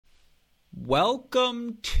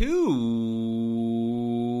Welcome to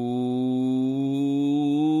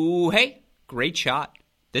Great Shot.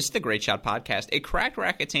 This is the Great Shot Podcast, a Cracked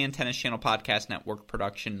Racquets and Tennis Channel Podcast Network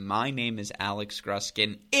production. My name is Alex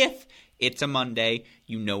Gruskin. If it's a Monday,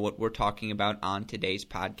 you know what we're talking about on today's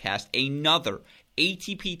podcast. Another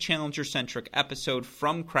ATP Challenger-centric episode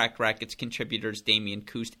from Cracked Racquets contributors Damian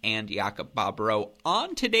Kust and Jakub Bobrow.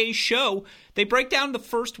 On today's show, they break down the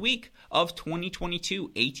first week of 2022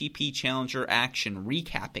 ATP Challenger action,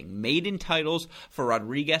 recapping maiden titles for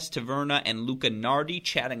Rodriguez Taverna and Luca Nardi,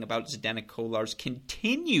 chatting about Zdeněk Kolar's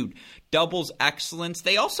continued doubles excellence.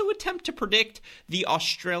 They also attempt to predict the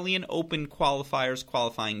Australian Open qualifiers,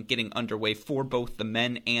 qualifying getting underway for both the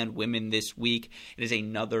men and women this week. It is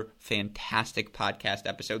another fantastic podcast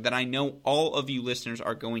episode that I know all of you listeners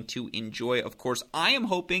are going to enjoy. Of course, I am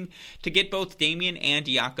hoping to get both Damian and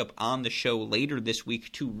Jakub on the show later this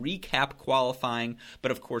week to recap qualifying.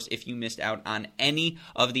 But of course, if you missed out on any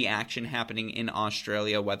of the action happening in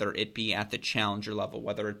Australia, whether it be at the Challenger level,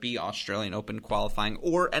 whether it be Australian Open qualifying,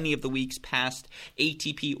 or any of the week's past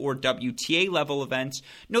ATP or WTA level events,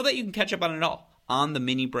 know that you can catch up on it all on the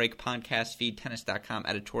Mini Break podcast feed. Tennis.com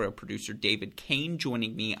editorial producer David Kane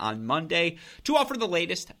joining me on Monday to offer the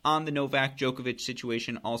latest on the Novak Djokovic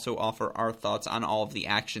situation, also offer our thoughts on all of the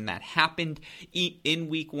action that happened in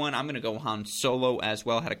week one. I'm going to go on solo as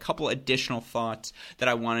well. Had a couple additional thoughts that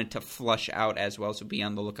I wanted to flush out as well, so be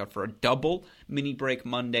on the lookout for a double Mini Break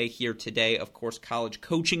Monday here today. Of course, college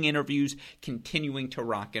coaching interviews continuing to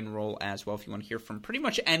rock and roll as well. If you want to hear from pretty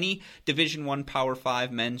much any Division I Power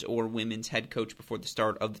 5 men's or women's head coach before the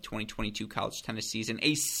start of the 2022 college tennis season,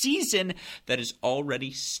 a season that is already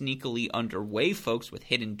sneakily underway, folks, with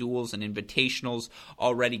hidden duels and invitationals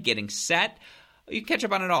already getting set. You can catch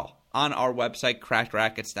up on it all on our website,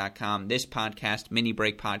 crackedrackets.com. This podcast, Mini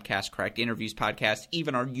Break Podcast, Cracked Interviews Podcast,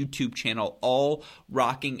 even our YouTube channel, all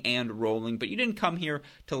rocking and rolling. But you didn't come here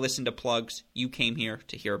to listen to plugs. You came here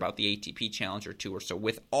to hear about the ATP Challenger Tour. So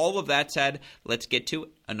with all of that said, let's get to it.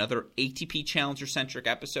 Another ATP Challenger-centric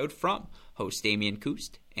episode from host Damian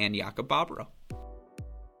Kust and Jakub Bobrow.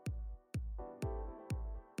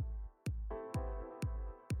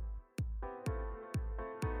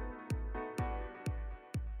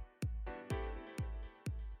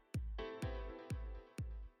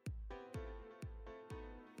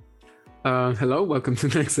 Hello, welcome to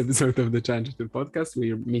the next episode of the Challenger Tour podcast.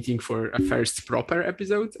 We're meeting for a first proper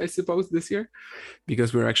episode, I suppose, this year,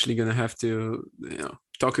 because we're actually going to have to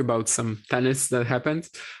talk about some tennis that happened.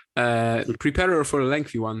 Prepare for a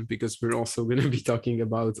lengthy one, because we're also going to be talking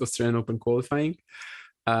about Australian Open qualifying.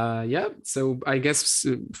 So I guess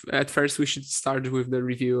at first we should start with the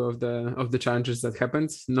review of the challenges that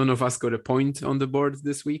happened. None of us got a point on the board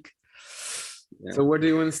this week. Yeah. So where do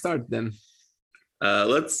you want to start then?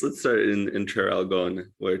 Let's start in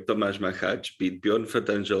Traralgon, where Tomáš Machač beat Bjorn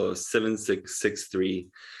Fratangelo 7-6,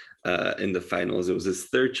 6-3 in the finals. It was his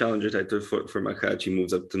third challenger title for Machač. He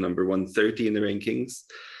moves up to number 130 in the rankings.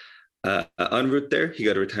 En route there, he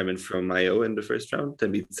got a retirement from Mayo in the first round,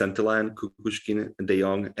 then beat Santillan, Kukushkin, De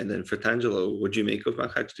Jong, and then Fratangelo. What do you make of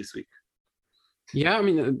Machač this week? Yeah, I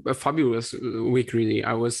mean, a fabulous week, really.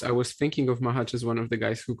 I was thinking of Machač as one of the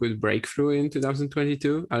guys who could break through in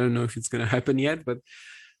 2022. I don't know if it's going to happen yet, but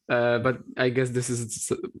I guess this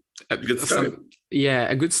is a good start.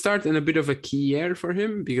 A good start and a bit of a key year for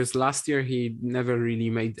him, because last year he never really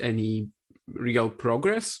made any real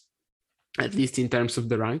progress, at least in terms of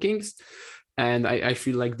the rankings. And I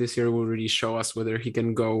feel like this year will really show us whether he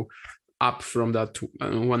can go up from that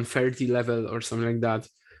 130 level or something like that.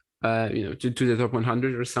 To the top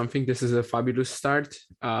 100 or something. This is a fabulous start.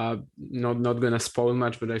 Not gonna spoil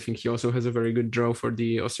much, but I think he also has a very good draw for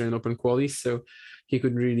the Australian Open qualies, so he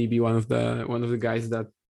could really be one of the guys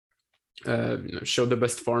that show the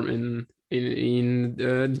best form in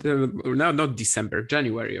not December,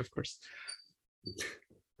 January, of course.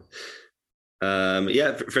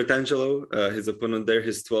 Fratangelo, his opponent there,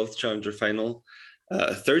 his 12th challenger final,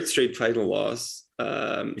 third straight final loss.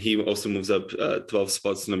 He also moves up 12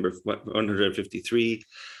 spots to number 153.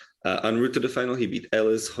 En route to the final, he beat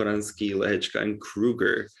Ellis, Horansky, Lehečka, and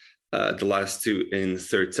Kruger, the last two in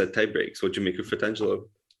third set tie breaks. What do you make of Fratangelo?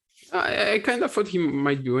 I kind of thought he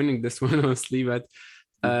might be winning this one, honestly, but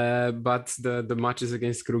the matches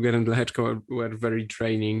against Kruger and Lehečka were very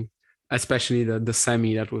draining, especially the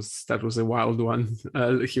semi. That was a wild one.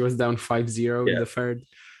 He was down 5-0 in the third,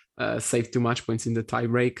 saved too much points in the tie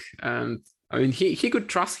break, and I mean, he could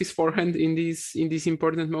trust his forehand in these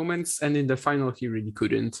important moments, and in the final he really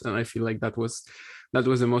couldn't. And I feel like that was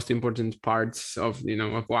the most important part of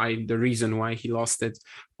the reason why he lost it.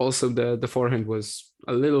 Also, the forehand was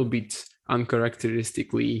a little bit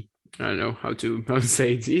uncharacteristically, I don't know how to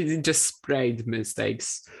say it. He just sprayed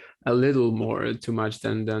mistakes a little more too much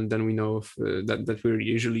than we know of that we're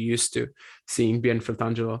usually used to seeing Bien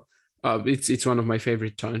Fratangelo. It's one of my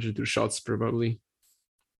favorite Challenger Tour shots, probably.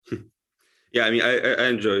 Yeah, I mean, I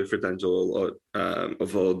enjoy Fratangelo a lot.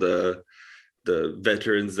 Of all the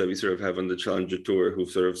veterans that we sort of have on the Challenger Tour who've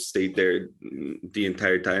sort of stayed there the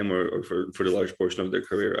entire time or for the large portion of their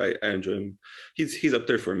career, I enjoy him. He's up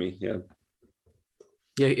there for me. Yeah.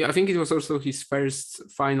 Yeah, I think it was also his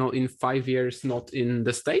first final in 5 years, not in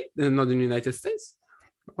the not in the United States,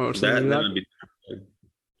 or something like that. Would be...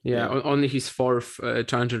 Yeah, only his fourth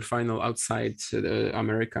Challenger final outside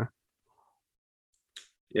America.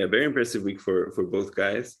 Yeah, very impressive week for both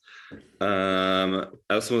guys. I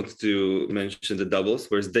also wanted to mention the doubles,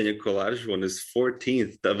 whereas Daniel Kolarz won his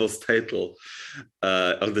 14th doubles title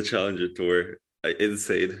on the Challenger Tour.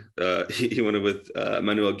 Insane. He won it with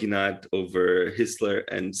Manuel Guinard over Hisler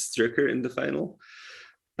and Stricker in the final.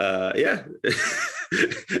 Yeah.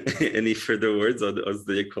 Any further words on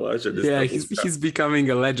the Kolarz? Yeah, he's becoming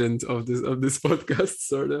a legend of this podcast,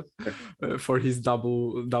 sort of, for his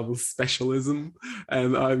double specialism,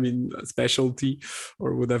 and I mean specialty,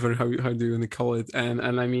 or whatever how do you want to call it,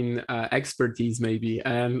 and I mean expertise maybe,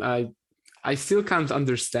 and I still can't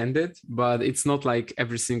understand it, but it's not like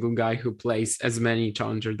every single guy who plays as many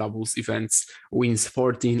Challenger doubles events wins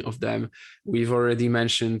 14 of them. We've already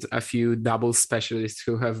mentioned a few doubles specialists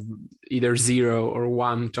who have either 0 or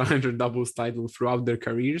 1 Challenger doubles title throughout their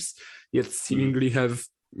careers, yet seemingly have,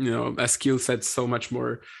 you know, a skill set so much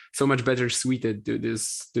better suited to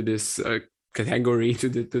this category, to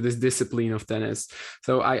this discipline of tennis.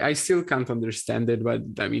 So I still can't understand it, but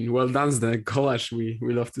I mean, well done, the Kolarz. We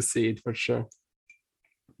love to see it for sure.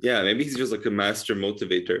 Yeah, maybe he's just like a master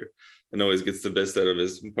motivator and always gets the best out of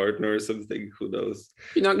his partner or something. Who knows?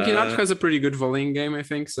 You know, Guinard has a pretty good volleying game, I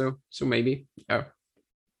think. So maybe. Yeah.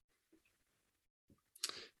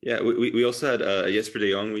 Yeah, we also had Jesper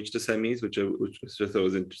de Jong reach the semis, which I thought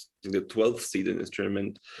was interesting. The 12th seed in this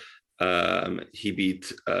tournament. He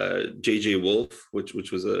beat JJ Wolf, which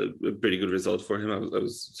was a pretty good result for him. I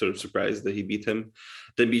was sort of surprised that he beat him.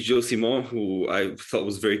 Then beat Gilles Simon, who I thought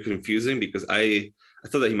was very confusing because I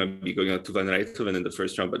thought that he might be going out to Van Rijthoven in the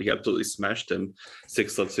first round, but he absolutely smashed him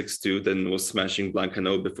 6-love, 6-2, then was smashing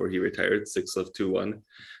Blancaneaux before he retired 6-love, 2-1,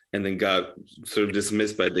 and then got sort of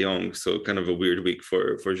dismissed by de Jong. So kind of a weird week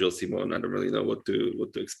for Gilles Simon. I don't really know what to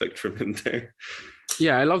expect from him there.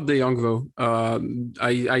 Yeah, I love de Jong though.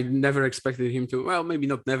 I never expected him to. Well, maybe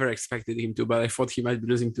not never expected him to, but I thought he might be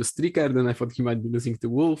losing to Stricker. Then I thought he might be losing to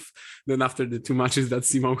Wolf. Then after the 2 matches that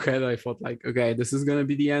Simon had, I thought like, okay, this is gonna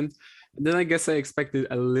be the end. And then I guess I expected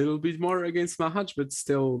a little bit more against Machac, but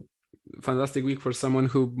still, fantastic week for someone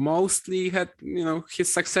who mostly had, you know,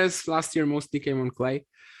 his success last year mostly came on clay.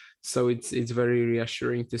 So it's very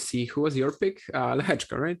reassuring to see. Who was your pick?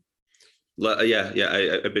 Lehečka, right? Yeah.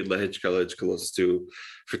 I beat Lehečka lost to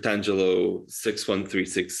Fratangelo 6-1,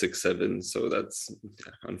 3-6, 6-7. So that's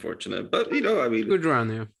unfortunate. But you know, I mean, good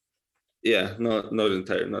run, yeah. Yeah, not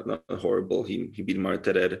horrible. He beat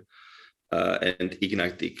Marterer and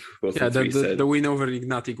Ignatic. Yeah, the win over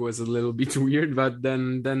Ignatic was a little bit weird, but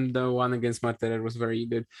then the one against Marterer was very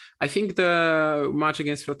good. I think the match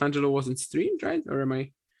against Fratangelo wasn't streamed, right? Or am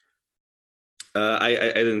I?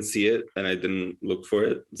 I didn't see it and I didn't look for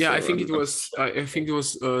it. Yeah, so I think it was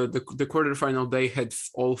the quarterfinal. They had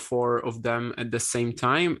all 4 of them at the same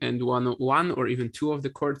time, and one or even 2 of the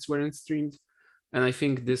courts weren't streamed. And I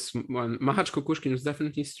think this one, Machac Kukushkin, was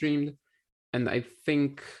definitely streamed, and I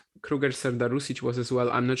think Kruger Serdarusic was as well.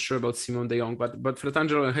 I'm not sure about Simon de Jong, but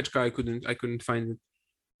Fratangelo and Hečka, I couldn't find it.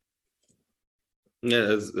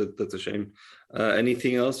 Yeah, that's a shame.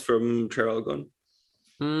 Anything else from Traralgon?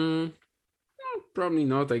 Probably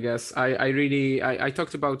not, I guess. I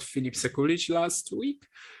talked about Filip Sekulic last week,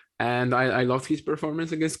 and I loved his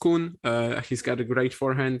performance against Kuhn. He's got a great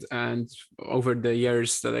forehand, and over the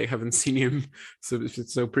years that I haven't seen him,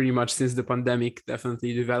 so pretty much since the pandemic,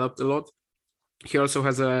 definitely developed a lot. He also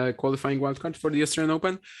has a qualifying wildcard for the Australian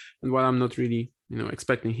Open, and while I'm not really, you know,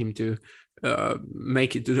 expecting him to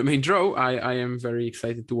make it to the main draw, I am very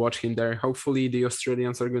excited to watch him there. Hopefully, the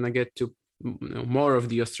Australians are gonna get to. More of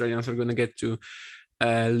the Australians are going to get to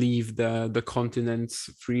leave the continent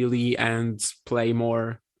freely and play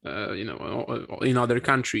more, in other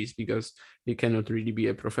countries, because you cannot really be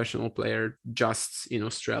a professional player just in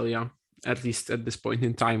Australia, at least at this point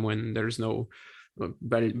in time when there's no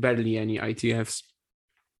barely any ITFs.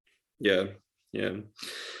 Yeah.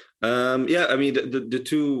 I mean, the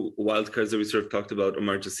 2 wildcards that we sort of talked about,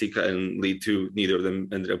 Omar Jasika and Lee Tu, neither of them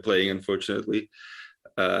ended up playing, unfortunately.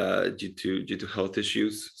 due to health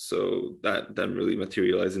issues. So that didn't really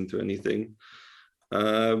materialize into anything.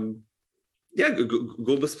 Yeah,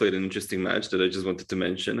 Gulbis played an interesting match that I just wanted to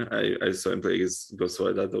mention. I saw him play against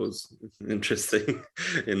Gosoy. That was interesting.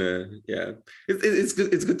 It's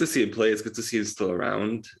good. It's good to see him play. It's good to see him still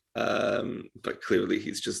around. But clearly,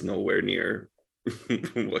 he's just nowhere near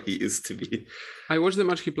what he used to be. I watched the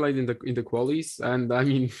match he played in the qualies, and I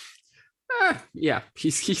mean, yeah,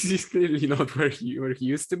 he's clearly not where he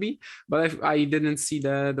used to be. But I didn't see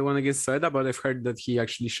the one against Soeda, but I've heard that he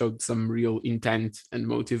actually showed some real intent and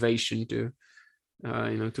motivation to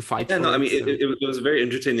to fight. Yeah, for no, it, I mean so. it was very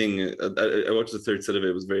entertaining. I watched the third set of it.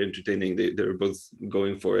 It was very entertaining. They were both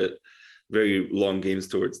going for it. Very long games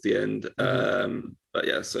towards the end. But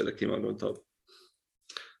yeah, Soeda came out on top.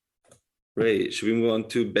 Right. Should we move on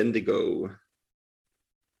to Bendigo?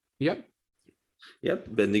 Yep.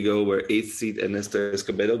 Bendigo were 8th seed Ernesto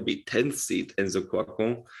Escobedo beat 10th seed Enzo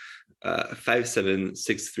Cuacon 5-7,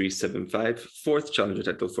 6-3, 7-5. Fourth challenger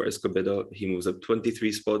title for Escobedo. He moves up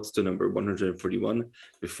 23 spots to number 141.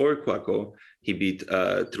 Before Cuaco, he beat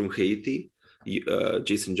Truncheiti,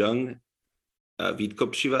 Jason Jung, Vít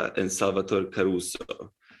Kopšiva, and Salvatore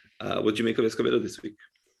Caruso. What do you make of Escobedo this week?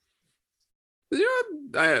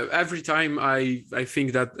 Yeah, every time I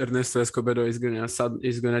think that Ernesto Escobedo is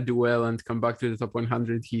gonna do well and come back to the top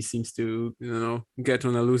 100, he seems to get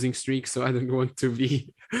on a losing streak. So I don't want to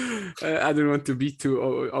be too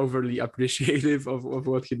overly appreciative of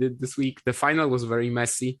what he did this week. The final was very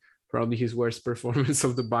messy, probably his worst performance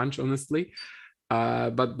of the bunch, honestly.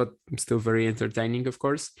 But still very entertaining, of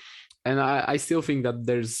course. And I still think that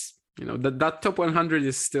there's that top 100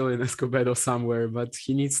 is still in Escobedo somewhere, but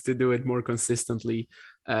he needs to do it more consistently.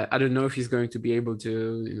 I don't know if he's going to be able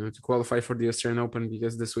to qualify for the Australian Open,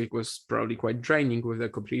 because this week was probably quite draining with the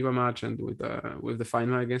Kopriva match and with the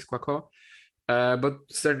final against Cuaco. But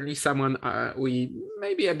certainly someone we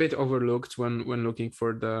maybe a bit overlooked when looking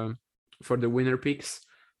for the winner picks.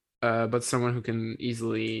 But someone who can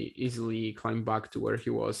easily climb back to where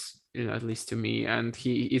he was, at least to me. And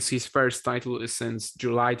it's his first title since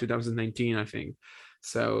July 2019, I think.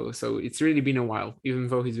 So it's really been a while, even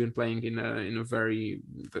though he's been playing on a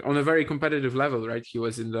very competitive level, right? He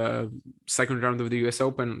was in the second round of the US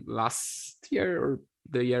Open last year or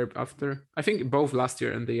the year after. I think both last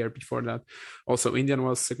year and the year before that. Also, Indian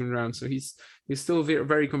Wells second round. So he's still very,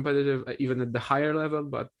 very competitive, even at the higher level,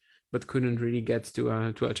 but couldn't really get to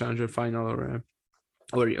a challenger final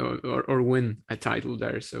or win a title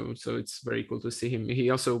there. So it's very cool to see him. He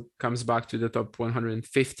also comes back to the top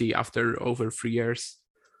 150 after over 3 years.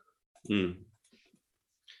 Yeah,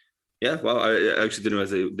 well, I actually didn't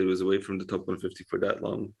realize that he was away from the top 150 for that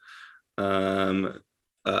long.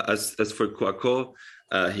 As for Cuaco,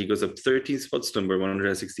 he goes up 13 spots, number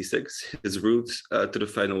 166. His route to the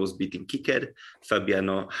final was beating Kiked,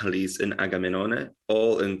 Fabiano, Halis, and Agamenone,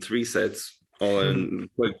 all in 3 sets, all in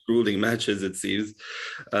quite grueling matches, it seems,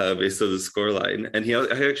 based on the scoreline. And he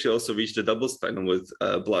actually also reached the doubles final with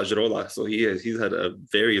Blaž Rola, so he's had a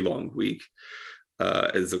very long week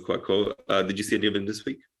as a Cuaco. Did you see any of him this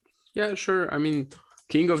week? Yeah, sure. I mean,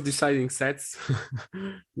 king of deciding sets,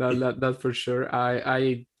 that for sure.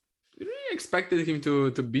 I really expected him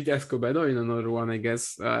to beat Escobedo in another one. I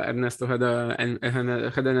guess Ernesto had an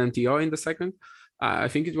NTO in the second. I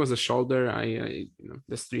think it was a shoulder.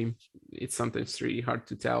 The stream, it's sometimes really hard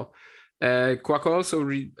to tell. Cuaco also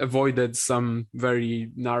avoided some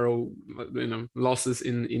very narrow, losses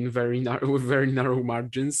in very narrow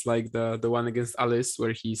margins, like the one against Alice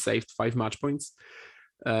where he saved 5 match points.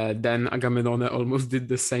 Then Agamenone almost did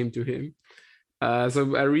the same to him.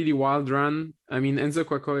 So a really wild run. I mean, Enzo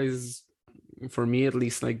Cuaco is, for me at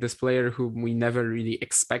least, like this player who we never really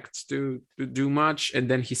expect to do much, and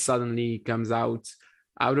then he suddenly comes out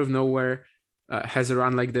of nowhere, has a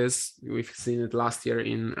run like this. We've seen it last year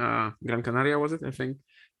in Gran Canaria, was it? I think.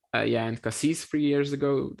 And Cassis 3 years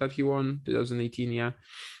ago that he won, 2018, yeah.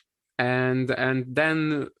 And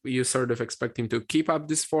then you sort of expect him to keep up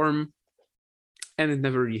this form, and it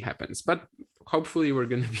never really happens. But hopefully we're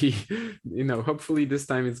going to be, hopefully this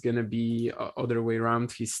time it's going to be other way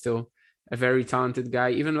around. He's still a very talented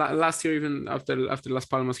guy. Even last year, even after Las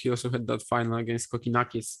Palmas, he also had that final against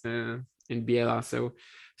Kokinakis in Biella. So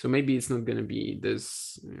maybe it's not going to be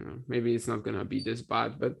this, maybe it's not going to be this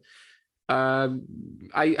bad. But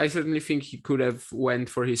I certainly think he could have went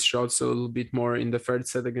for his shots a little bit more in the third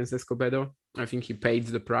set against Escobedo. I think he paid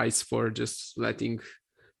the price for just letting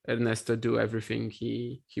Ernesto do everything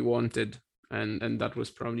he wanted, and that was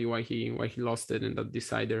probably why he lost it in that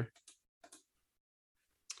decider.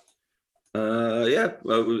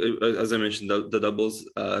 As I mentioned, the doubles,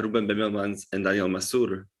 Ruben Bemelmans and Daniel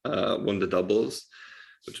Masur won the doubles,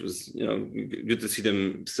 which was, good to see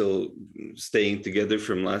them still staying together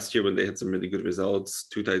from last year when they had some really good results,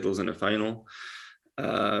 2 titles and a final.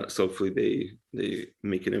 So hopefully they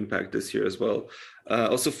make an impact this year as well.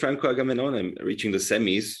 Also, Franco Agamenone reaching the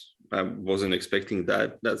semis. I wasn't expecting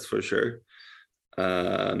that, that's for sure.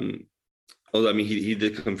 Although, I mean, he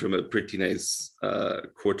did come from a pretty nice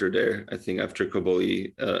quarter there, I think, after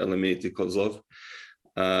Koboli eliminated Kozlov.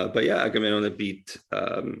 But yeah, Agamenone beat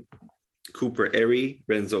Cooper Airy,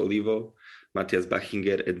 Renzo Olivo, Matthias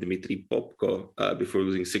Bachinger, and Dmitry Popko before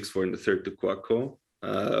losing 6-4 in the third to Kouakou.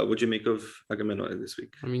 What'd you make of Agamenone this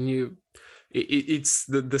week? I mean, it's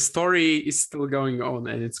the story is still going on,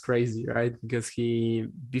 and it's crazy, right? Because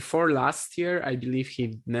before last year, I believe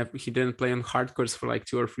he didn't play on hard courts for like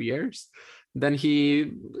 2 or 3 years. Then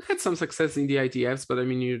he had some success in the ITFs, but I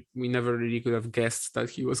mean, we never really could have guessed that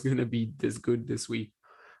he was going to be this good this week.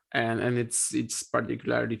 And it's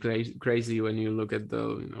particularly crazy when you look at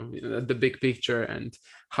the big picture and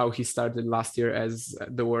how he started last year as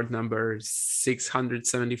the world number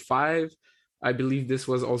 675. I believe this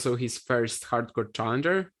was also his first hardcore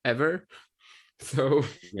challenger ever. So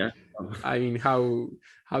yeah, I mean, how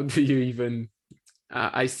do you even?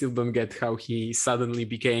 I still don't get how he suddenly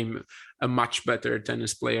became a much better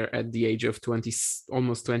tennis player at the age of 20,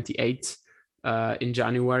 almost 28. In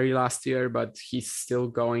January last year, but he's still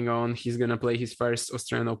going on. He's gonna play his first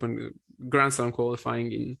Australian Open Grand Slam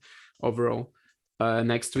qualifying in overall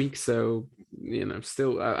next week. So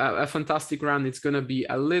still a fantastic run. It's gonna be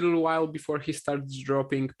a little while before he starts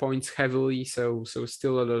dropping points heavily. So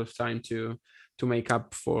still a lot of time to make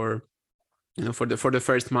up for for the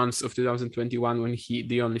first months of 2021 when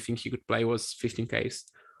the only thing he could play was 15Ks.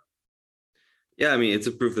 Yeah, I mean, it's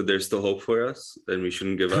a proof that there's still hope for us, and we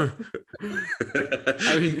shouldn't give up.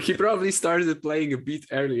 I mean, he probably started playing a bit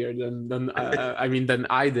earlier than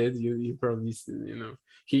I did. You probably,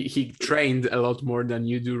 he trained a lot more than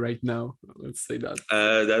you do right now. Let's say that.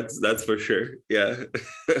 That's for sure. Yeah,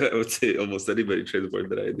 I would say almost anybody trains more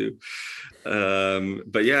than I do.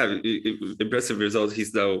 But yeah, impressive result.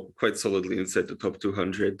 He's now quite solidly inside the top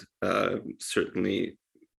 200. Certainly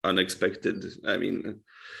unexpected. I mean.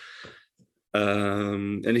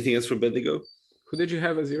 Anything else from Bendigo? Who did you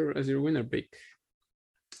have as your winner pick?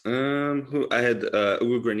 Who I had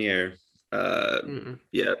Hugo Grenier.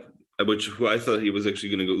 Yeah, who I thought he was actually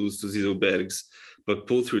going to go lose to Zizo Bergs, but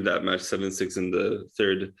pulled through that match 7-6 in the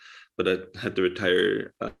third, but I had to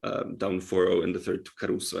retire down 4-0 in the third to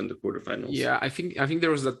Caruso in the quarterfinals. Yeah, I think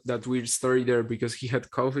there was that weird story there because he had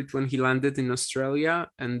COVID when he landed in Australia,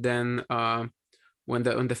 and then when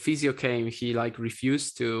the physio came, he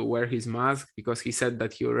refused to wear his mask because he said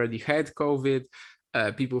that he already had COVID.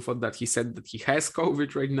 People thought that he said that he has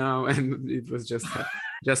COVID right now, and it was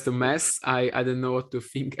just a mess. I don't know what to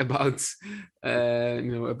think about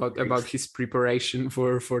about his preparation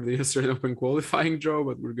for the Australian Open qualifying draw,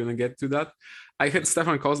 but we're gonna get to that. I had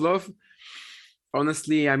Stefan Kozlov.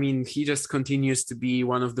 Honestly, I mean, he just continues to be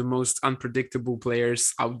one of the most unpredictable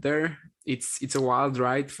players out there. It's a wild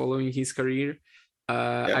ride following his career.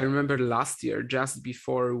 I remember last year, just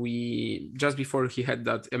before he had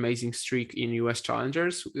that amazing streak in US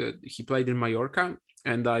Challengers, he played in Mallorca,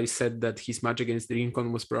 and I said that his match against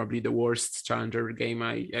Rincon was probably the worst challenger game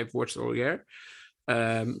I've watched all year.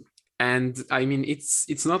 And I mean,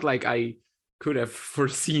 it's not like I could have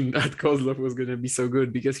foreseen that Kozlov was going to be so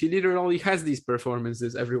good, because he literally has these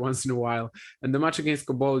performances every once in a while, and the match against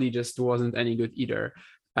Koboli just wasn't any good either.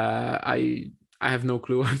 I have no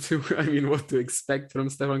clue what to expect from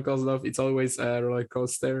Stefan Kozlov. It's always a roller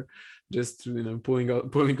coaster, just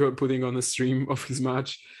putting on a stream of his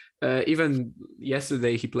match. Even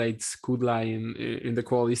yesterday, he played Kudla in the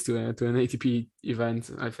qualies to an ATP event,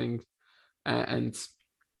 I think, and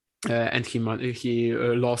he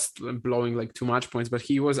lost, blowing 2 match points, but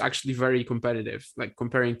he was actually very competitive.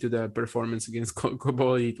 Comparing to the performance against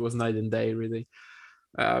Koboli, it was night and day, really.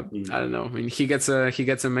 I don't know. I mean, he gets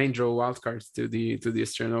a main draw wildcard to the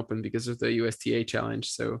Australian Open because of the USTA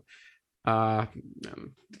challenge. So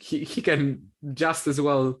he can just as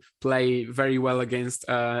well play very well against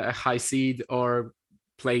a high seed, or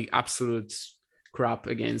play absolute crap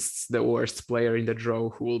against the worst player in the draw,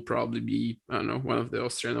 who will probably be, I don't know, one of the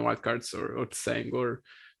Australian wildcards or Tseng or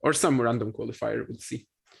some random qualifier. We'll see.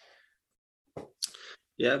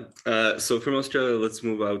 Yeah. So from Australia, let's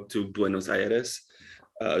move out to Buenos Aires.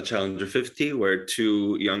 Challenger 50, where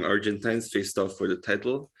 2 young Argentines faced off for the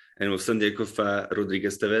title, and with Santiago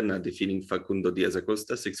Rodriguez Taverna defeating Facundo Diaz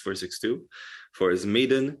Acosta 6-4, 6-2 for his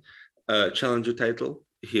maiden Challenger title.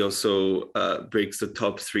 He also breaks the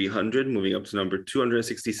top 300, moving up to number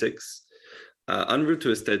 266. En route to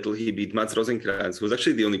his title, he beat Mats Rosenkrantz, who was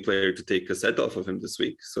actually the only player to take a set off of him this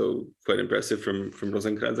week. So quite impressive from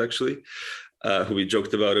Rosenkrantz, actually, who we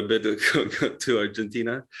joked about a bit to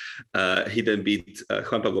Argentina. He then beat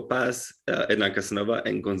Juan Pablo Paz, Ednan Casanova,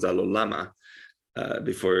 and Gonzalo Lama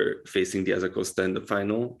before facing Diaz Acosta in the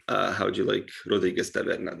final. How would you like Rodriguez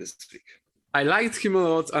Taverna this week? I liked him a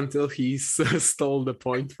lot until he stole the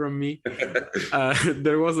point from me.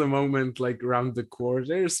 There was a moment like around the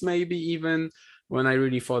quarters, maybe even, when I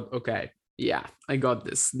really thought, okay, yeah, I got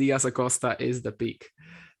this. Diaz Acosta is the pick.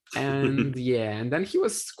 And yeah, and then he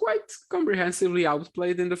was quite comprehensively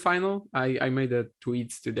outplayed in the final. I made a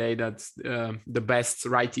tweet today that the best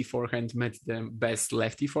righty forehand met the best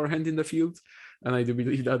lefty forehand in the field. And I do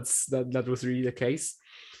believe that was really the case.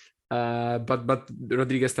 But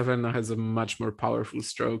Rodriguez Taverna has a much more powerful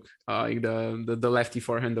stroke. The lefty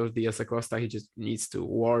forehand of Diaz Acosta, he just needs to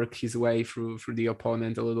work his way through the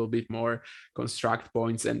opponent a little bit more, construct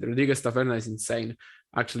points. And Rodriguez Taverna is insane.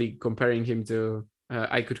 Actually, comparing him to,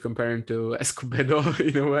 I could compare him to Escobedo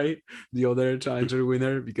in a way, the other challenger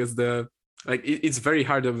winner, because it's very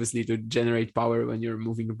hard, obviously, to generate power when you're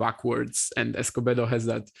moving backwards, and Escobedo has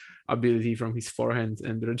that ability from his forehand,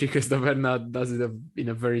 and Rodriguez Taverna does it in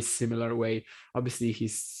a very similar way. Obviously,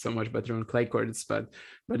 he's so much better on clay courts, but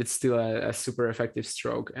it's still a super effective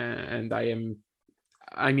stroke. And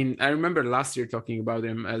I remember last year talking about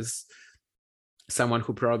him as someone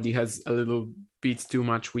who probably has a little bit too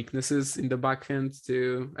much weaknesses in the backhand,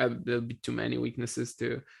 a little bit too many weaknesses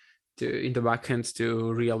in the backhand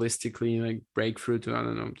to realistically like break through to, I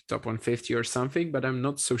don't know, top 150 or something. But I'm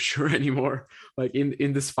not so sure anymore. Like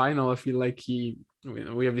in this final, I feel like we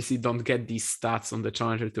obviously don't get these stats on the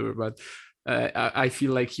Challenger Tour, but I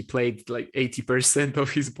feel like he played like 80% of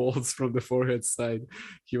his balls from the forehead side.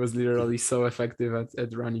 He was literally so effective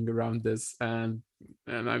at running around this. And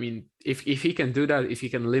I mean, if he can do that, if he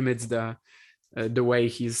can limit the way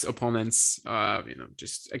his opponents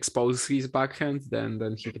just expose his backhand,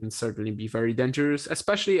 then he can certainly be very dangerous,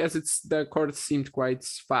 especially as the court seemed quite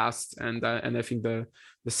fast, and I think the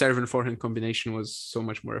serve and forehand combination was so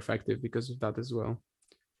much more effective because of that as well.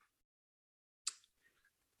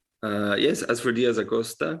 Yes, as for Diaz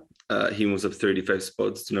Acosta, he moves up 35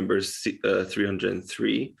 spots to number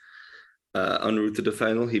 303. En route to the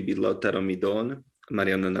final, he beat Lautaro Midon,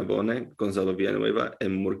 Mariano Navone, Gonzalo Villanueva,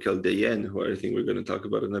 and Murkel Deyen, who I think we're going to talk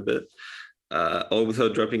about in a bit. All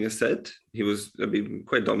without dropping a set. He was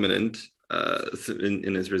quite dominant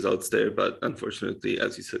in his results there, but unfortunately,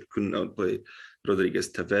 as you said, couldn't outplay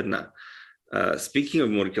Rodriguez Taverna. Speaking of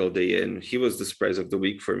Murkel Deyen, he was the surprise of the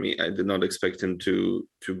week for me. I did not expect him to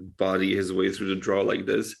body his way through the draw like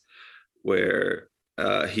this, where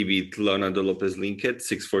he beat Leonardo Lopez Linket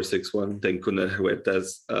 6-4, 6-1, then Cunha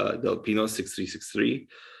Huertas Del Pino 6-3, 6-3.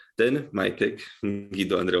 Then my pick,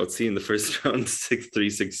 Guido Andreozzi in the first round, 6-3,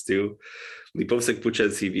 6-2. Lipovsek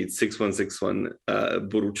Puchez, he beat 6-1, 6-1.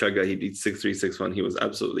 Buruchaga, he beat 6-3, 6-1. He was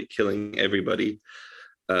absolutely killing everybody,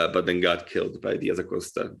 but then got killed by Diaz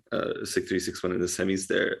Acosta, 6-3, 6-1 in the semis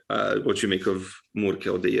there. What you make of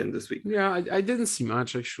Murkel Deyen this week? Yeah, I didn't see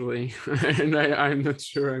much actually, and I'm not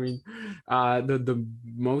sure. I mean, the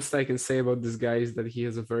most I can say about this guy is that he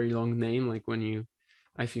has a very long name. Like when you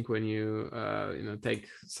take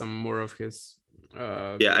some more of his.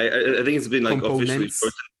 I think it's been like officially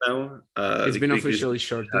shortened now. It's been officially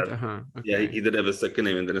shortened. Okay. Yeah, he did have a second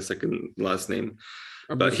name and then a second last name,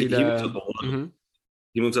 but he moves up a lot.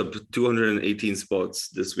 He moves up 218 spots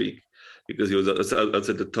this week because he was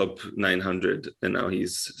outside the top 900, and now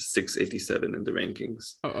he's 687 in the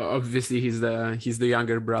rankings. Obviously, he's the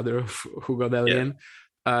younger brother of Hugo Dellien,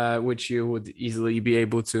 which you would easily be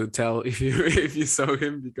able to tell if you saw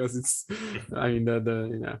him, because it's, I mean,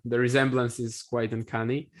 the resemblance is quite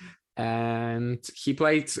uncanny. And he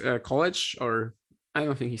played college, or I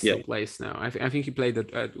don't think he still plays now. I think he played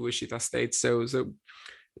at Wichita State. So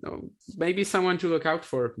maybe someone to look out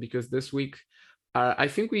for, because this week I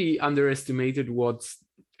think we underestimated what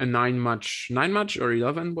a 9-match or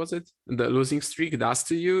 11 was it, the losing streak does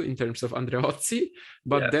to you in terms of Andreozzi.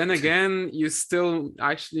 But then again, you still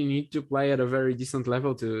actually need to play at a very decent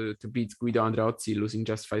level to beat Guido Andreozzi, losing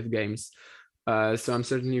just 5 games. So I'm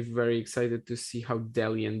certainly very excited to see how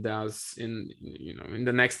Dellien does in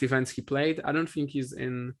the next events he played. I don't think he's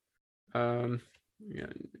in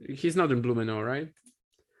he's not in Blumenau, right?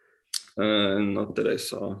 Not that I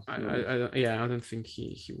saw. I don't think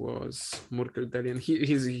he was. Murkel Dellien.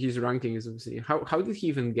 His ranking is obviously. How did he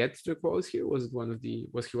even get to the quals here? Was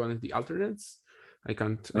he one of the alternates? I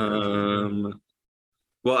can't remember.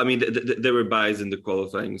 Well, I mean, there were buys in the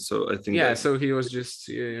qualifying, so I think Yeah, so he was just.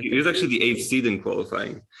 he was actually the 8th seed in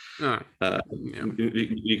qualifying. Yeah.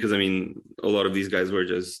 Because I mean, a lot of these guys were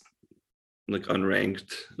just like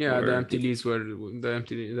unranked. Yeah, the entries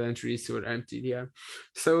were emptied. Yeah,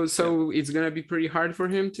 so it's gonna be pretty hard for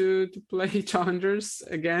him to play challengers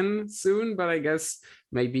again soon. But I guess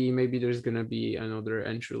maybe there's gonna be another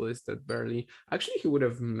entry list that barely. Actually, he would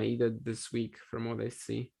have made it this week, from what I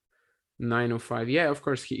see. 905. Yeah, of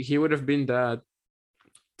course, he would have been the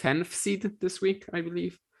 10th seed this week, I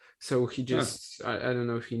believe. So he just I don't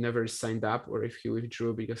know if he never signed up or if he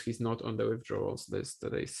withdrew, because he's not on the withdrawals list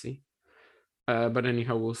that I see. But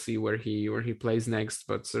anyhow, we'll see where he plays next.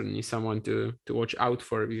 But certainly someone to watch out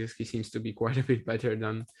for, because he seems to be quite a bit better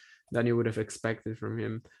than you would have expected from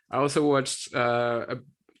him. I also watched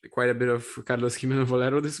quite a bit of Carlos Gimeno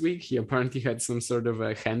Bolero this week. He apparently had some sort of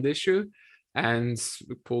a hand issue and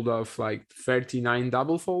pulled off like 39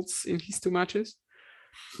 double faults in his 2 matches.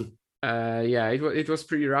 Yeah, it was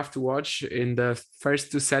pretty rough to watch. In the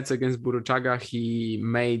first 2 sets against Burruchaga, he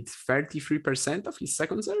made 33% of his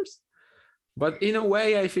second serves. But in a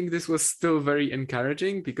way, I think this was still very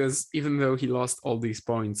encouraging, because even though he lost all these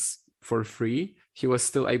points for free, he was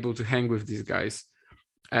still able to hang with these guys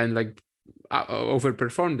and like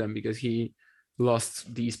overperform them, because he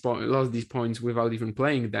lost these points without even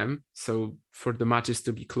playing them. So for the matches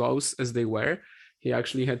to be close as they were, he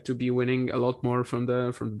actually had to be winning a lot more from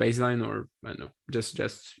the baseline, or I don't know, just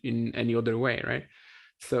in any other way, right?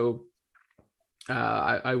 So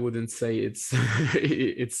I wouldn't say it's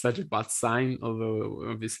it's such a bad sign, although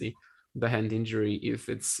obviously the hand injury, if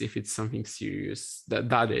it's something serious,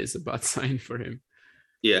 that is a bad sign for him.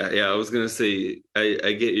 Yeah, I was gonna say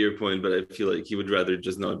I get your point, but I feel like he would rather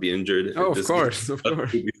just not be injured. Oh, of course.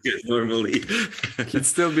 Normally, he'd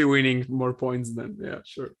still be winning more points than, yeah,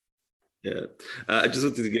 sure. Yeah, I just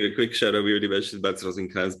wanted to give a quick shout out. We already mentioned Mats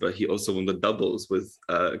Rosenkrantz, but he also won the doubles with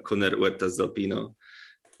Conner Huertas del Pino.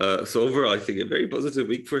 So overall, I think a very positive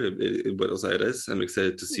week for him in Buenos Aires. I'm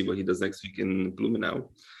excited to see what he does next week in Blumenau.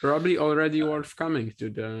 Probably already worth coming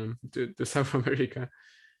to South America.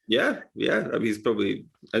 Yeah. I mean, he's probably.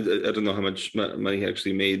 I don't know how much money he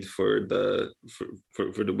actually made for the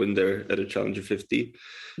win there at a Challenger 50.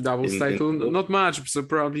 Doubles title, not much. So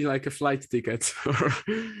probably like a flight ticket.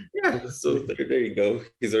 Yeah. So there you go.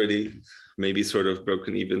 He's already maybe sort of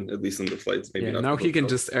broken even, at least on the flights. Maybe not. Now he can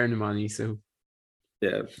just earn money. So.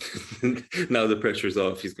 Yeah, now the pressure's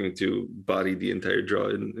off. He's going to body the entire draw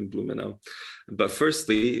in Blumenau. But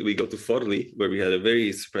firstly, we go to Forli, where we had a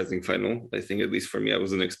very surprising final. I think, at least for me, I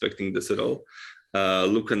wasn't expecting this at all.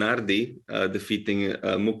 Luca Nardi defeating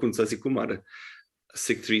Mukund Sasikumar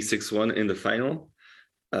 6-3, 6-1 in the final.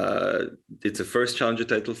 It's a first challenger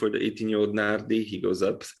title for the 18-year-old Nardi. He goes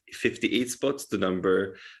up 58 spots to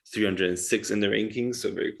number 306 in the rankings,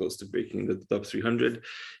 so very close to breaking the top 300.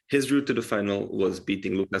 His route to the final was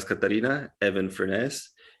beating Lucas Catarina, Evan Furness,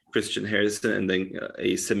 Christian Harrison, and then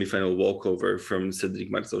a semifinal walkover from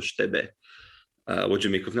Cedric Marcel Stebe. What do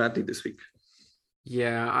you make of Nardi this week?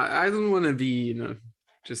 Yeah, I don't want to be,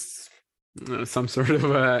 just some sort of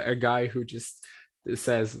a guy who just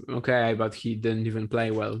says, okay, but he didn't even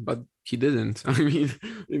play well. But he didn't. I mean,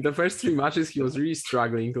 in the first 3 matches, he was really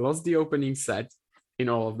struggling, lost the opening set in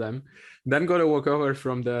all of them, then got a walkover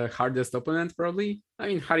from the hardest opponent, probably. I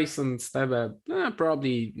mean, Harrison Stebe,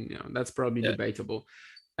 probably, that's probably debatable.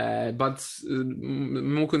 But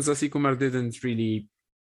Mukund Sasikumar didn't really,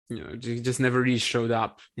 just never really showed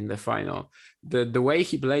up in the final. The way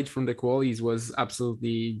he played from the qualies was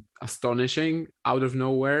absolutely astonishing, out of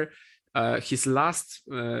nowhere. His last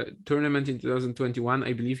tournament in 2021,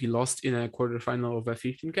 I believe he lost in a quarterfinal of a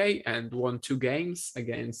 15K and won 2 games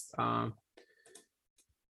against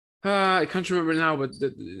I can't remember now, but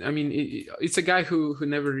it's a guy who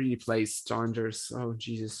never really plays challengers. Oh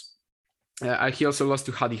Jesus! He also lost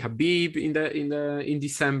to Hadi Habib in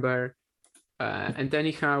December, and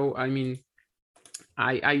anyhow, I mean,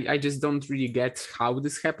 I just don't really get how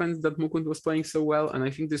this happened, that Mukund was playing so well, and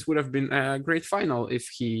I think this would have been a great final if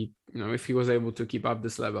he was able to keep up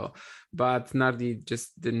this level. But Nardi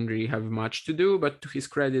just didn't really have much to do. But to his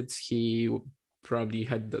credit, he probably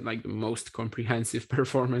had the most comprehensive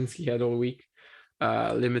performance he had all week.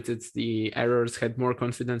 Limited the errors, had more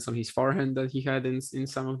confidence on his forehand than he had in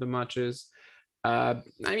some of the matches. I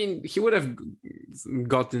mean, he would have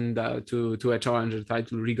gotten to a challenger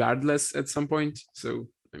title regardless at some point. So,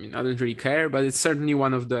 I mean, I don't really care, but it's certainly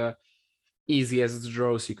one of the easiest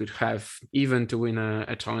draws you could have, even to win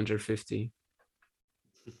a challenger 50.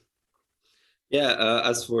 Yeah,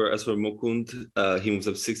 as for Mukund, he moves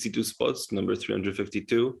up 62 spots, number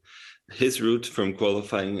 352. his route from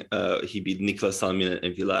qualifying, he beat Niklas Salminen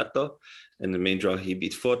and Vilato. And the main draw, he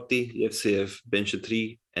beat Forti, Yevseev,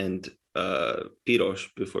 Benchetri, and Piros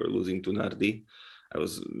before losing to Nardi. I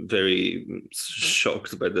was very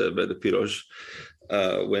shocked by the Piros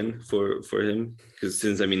win for him, because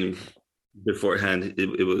since, I mean, beforehand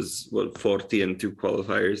it was Forti and 2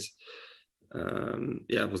 qualifiers.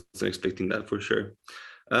 I wasn't expecting that for sure.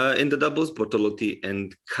 In the doubles, Bortolotti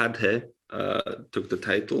and Kadhe took the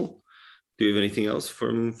title. Do you have anything else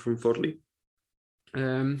from Forli?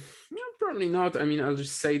 No, probably not. I mean, I'll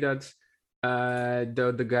just say that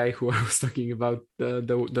the guy who I was talking about,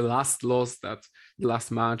 the last loss, that the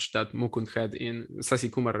last match that Mukund had in Sasi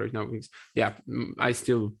Kumar right now is, I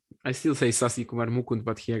still say Sasi Kumar Mukund,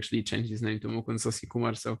 but he actually changed his name to Mukund Sasi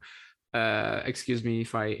Kumar, so excuse me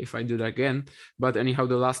if I do that again. But anyhow,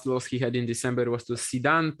 the last loss he had in December was to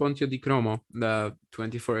Sidan Pontio di Cromo, the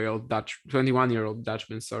 21-year-old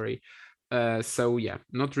Dutchman, sorry. So yeah,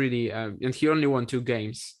 not really, and he only won 2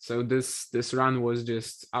 games. So this run was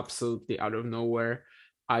just absolutely out of nowhere.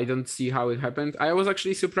 I don't see how it happened. I was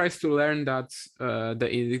actually surprised to learn that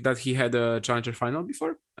that he had a challenger final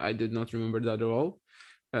before. I did not remember that at all.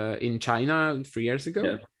 In China 3 years ago.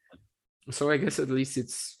 Yeah. So I guess at least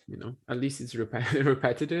it's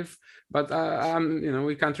repetitive. But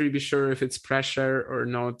we can't really be sure if it's pressure or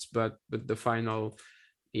not. But the final.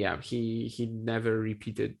 Yeah, he never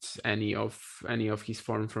repeated any of his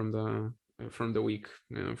form from the week,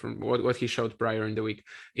 from what he showed prior in the week.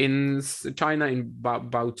 In China, in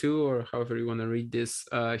Baotou, or however you want to read this,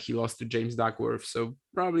 he lost to James Duckworth, so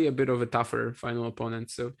probably a bit of a tougher final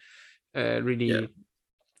opponent. So really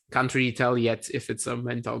can't really tell yet if it's a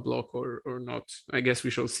mental block or not. I guess we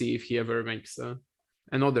shall see if he ever makes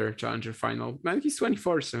another challenger final. Man, he's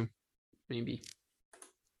 24, so maybe.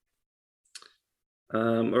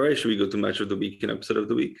 All right, should we go to match of the week and upset of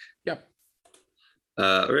the week? Yep.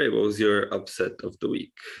 All right, what was your upset of the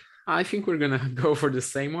week? I think we're gonna go for the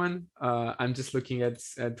same one. I'm just looking at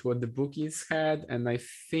what the bookies had, and I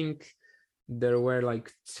think there were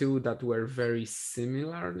like 2 that were very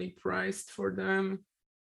similarly priced for them,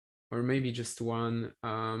 or maybe just one.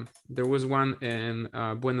 There was one in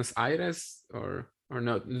Buenos Aires, or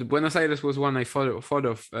not. Buenos Aires was one I thought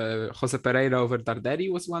of. Jose Pereira over Darderi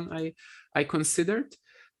was one I considered.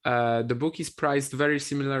 The bookies priced very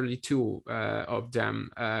similarly, 2 of them.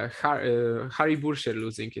 Harry Burscher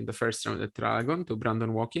losing in the first round at Dragon to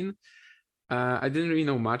Brandon Walkin. I didn't really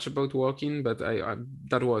know much about Walkin, but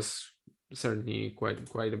that was certainly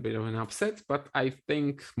quite a bit of an upset. But I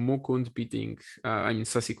think Mukund beating,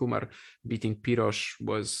 Sasi Kumar beating Piros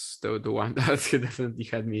was the one that definitely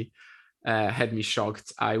had me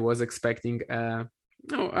shocked. I was expecting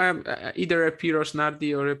either a Piros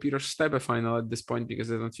Nardi or a Piros Stebe final at this point,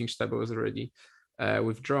 because I don't think Stebe was already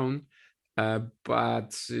withdrawn.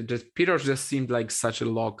 But just Piros just seemed like such a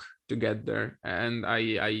lock to get there, and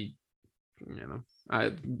I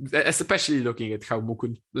especially looking at how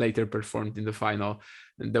Mukund later performed in the final,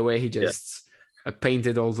 and the way he just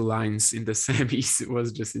painted all the lines in the semis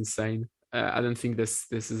was just insane. I don't think this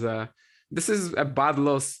is a bad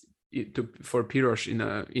loss for Piros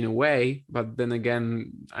in a way, but then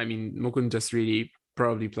again, I mean, Mukund just really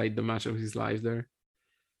probably played the match of his life there.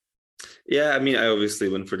 Yeah, I mean, I obviously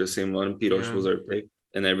went for the same one. Piros was our pick,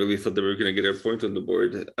 and I really thought they were going to get a point on the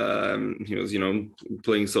board. He was,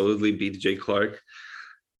 playing solidly, beat Jay Clark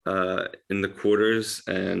in the quarters,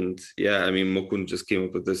 and I mean, Mukund just came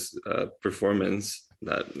up with this performance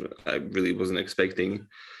that I really wasn't expecting.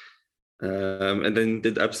 And then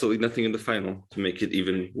did absolutely nothing in the final to make it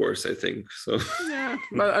even worse, I think. So yeah,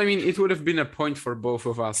 but I mean, it would have been a point for both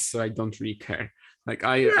of us, so I don't really care. Like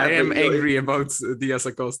I am angry about Diaz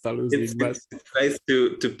Acosta losing, but it's nice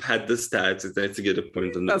to pad the stats. It's nice to get a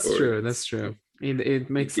point on the board. That's true.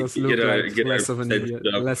 It makes us look like less of an idiot,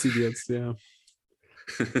 less idiots. Yeah.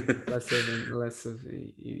 less of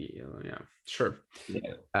yeah. Sure.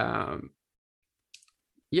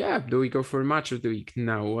 Yeah. Do we go for match of the week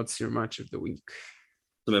now? What's your match of the week?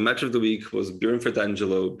 So my match of the week was Bjorn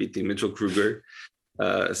Fratangelo beating Mitchell Kruger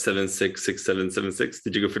 7-6, 6-7, 7-6.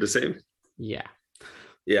 Did you go for the same? Yeah.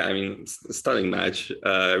 Yeah, I mean, stunning match,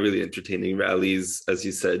 really entertaining rallies, as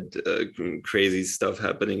you said, crazy stuff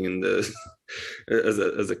happening in the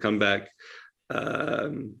as a comeback.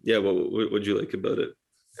 What would you like about it?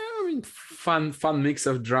 I mean, fun mix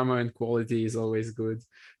of drama and quality is always good.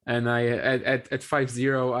 And I at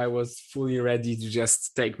 5-0, I was fully ready to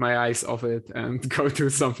just take my eyes off it and go to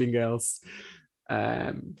something else.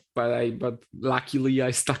 But luckily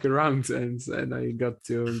I stuck around and I got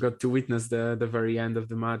to witness the very end of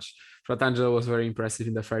the match. Fratangelo was very impressive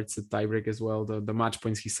in the third set tiebreak as well. The match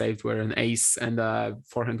points he saved were an ace and a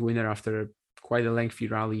forehand winner after quite a lengthy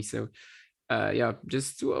rally. So yeah,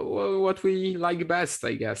 just what we like best,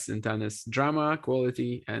 I guess, in tennis: drama,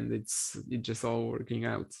 quality, and it's just all working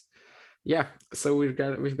out. Yeah, so we've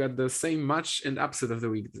got the same match and upset of the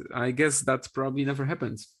week. I guess that probably never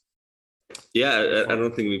happens. Yeah, I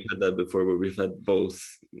don't think we've had that before, where we've had both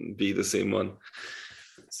be the same one.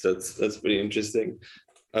 So that's pretty interesting.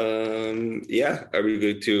 Yeah, are we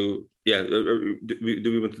going to? Yeah, do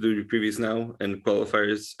we want to do the previews now and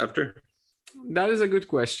qualifiers after? That is a good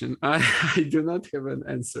question. I do not have an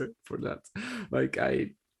answer for that. Like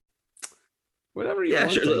whatever you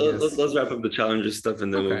want. Sure. Let's wrap up the challenges stuff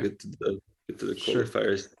and then we'll get to the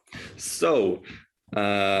qualifiers. Sure. So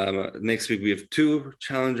next week we have 2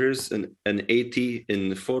 challengers, an 80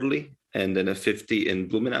 in Forli and then a 50 in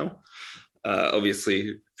Blumenau.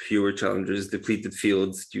 Obviously fewer challengers, depleted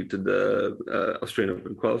fields due to the Australian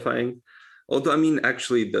Open qualifying. Although, I mean,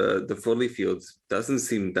 actually, the Forli field doesn't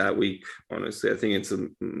seem that weak, honestly. I think it's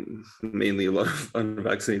mainly a lot of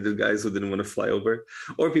unvaccinated guys who didn't want to fly over,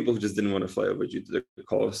 or people who just didn't want to fly over due to the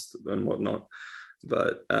cost and whatnot.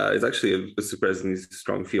 But it's actually a surprisingly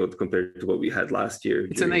strong field compared to what we had last year.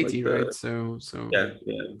 It's an 80, right? So yeah.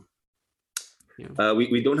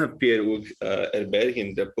 We don't have Pierre-Hugues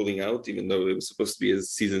Herberg, they're pulling out, even though it was supposed to be a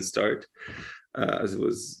season start. As it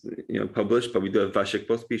was published, but we do have Vasek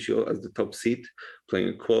Pospisil as the top seed playing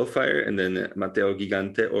a qualifier, and then Matteo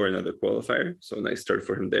Gigante or another qualifier, so a nice start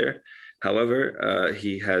for him there. However,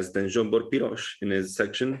 he has then Zsombor Piros in his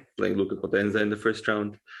section playing Luca Potenza in the first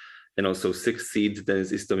round, and also 6th seed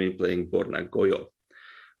Denis Istomin playing Borna Gojo,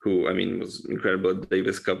 who, I mean, was incredible at the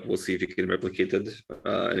Davis Cup. We'll see if he can replicate it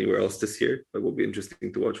anywhere else this year, but will be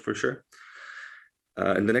interesting to watch for sure.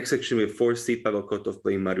 In the next section, we have 4th seed Pavel Kotov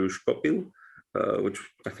playing Mariusz Kopil, which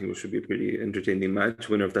I think should be a pretty entertaining match.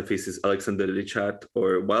 Winner of that faces Alexander Richard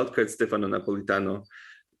or wildcard Stefano Napolitano,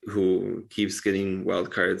 who keeps getting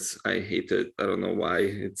wildcards. I hate it. I don't know why.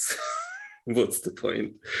 It's what's the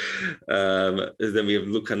point? Then we have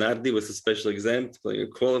Luca Nardi with a special exempt playing a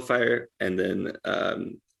qualifier, and then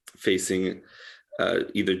facing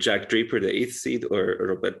either Jack Draper, the 8th seed, or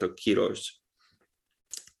Roberto Quiros.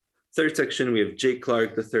 Third section, we have Jake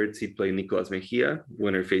Clark, the 3rd seed, playing Nicolas Mejia.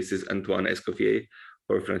 Winner faces Antoine Escoffier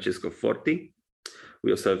or Francesco Forti.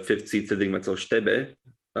 We also have 5th seed Cedric Matzel-Stebe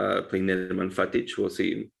playing Nerman Fatic. We'll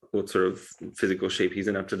see what sort of physical shape he's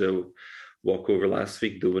in after the walkover last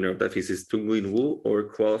week. The winner of that faces Tung Lin Wu or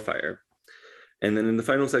qualifier. And then in the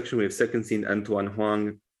final section, we have 2nd seed Antoine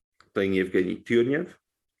Huang playing Evgeny Turnev.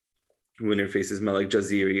 Winner faces Malek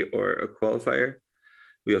Jaziri or a qualifier.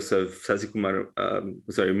 We also have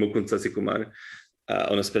Mukund Sasikumar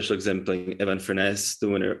on a special exempt playing Evan Furness. The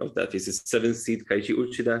winner of that faces 7th seed Kaichi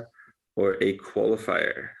Uchida or a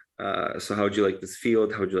qualifier. So how would you like this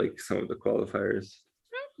field? How would you like some of the qualifiers?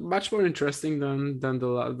 Much more interesting than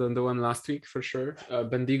the one last week, for sure.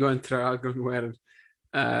 Bendigo and Dragon were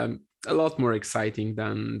a lot more exciting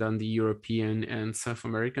than the European and South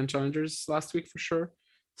American challengers last week, for sure.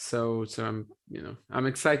 So I'm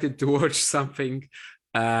excited to watch something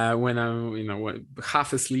when I'm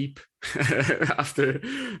half asleep after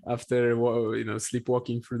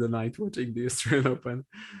sleepwalking through the night watching the Australian Open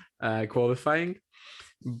qualifying.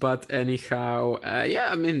 But anyhow,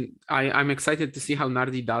 I mean, I'm excited to see how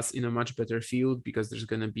Nardi does in a much better field, because there's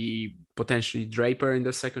going to be potentially Draper in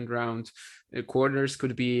the second round. Corners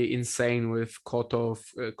could be insane with Kotov,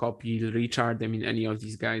 Kopil, Richard. I mean, any of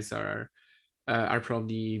these guys are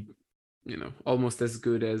probably almost as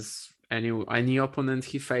good as any opponent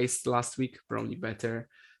he faced last week, probably better.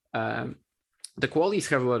 The qualies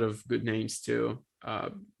have a lot of good names too.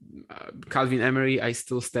 Calvin Emery, I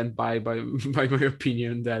still stand by my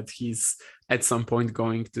opinion that he's at some point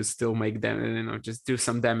going to still make them, just do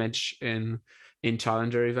some damage in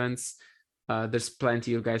challenger events. There's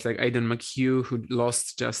plenty of guys like Aidan McHugh, who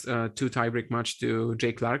lost just 2 tiebreak match to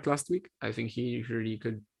Jay Clark last week. I think he really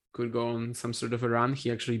could go on some sort of a run.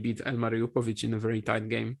 He actually beat Elmar Jupovic in a very tight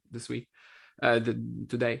game this week,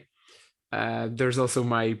 today. There's also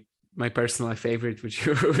my personal favorite, which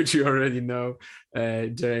you already know,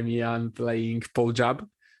 Jeremy Yan playing Paul Jubb,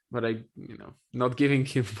 but I not giving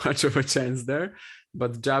him much of a chance there.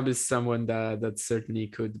 But Jubb is someone that certainly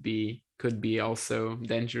could be also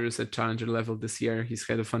dangerous at challenger level this year. He's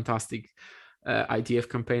had a fantastic ITF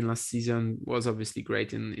campaign last season, was obviously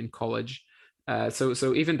great in college.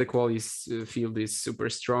 So even the qualies field is super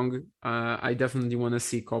strong. I definitely want to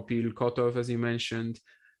see Kopil, Kotov, as you mentioned.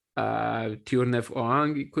 Turnev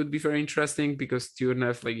Oang could be very interesting because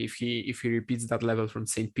Turnev, like if he repeats that level from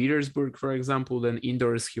St. Petersburg, for example, then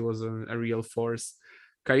indoors he was a real force.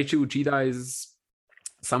 Kaiichi Uchida is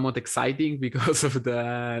somewhat exciting because of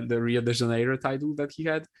the Rio de Janeiro title that he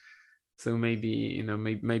had. So maybe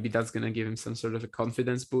maybe that's gonna give him some sort of a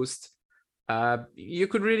confidence boost. You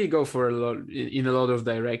could really go for a lot in a lot of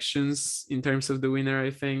directions in terms of the winner.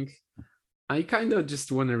 I think I kind of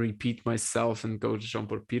just want to repeat myself and go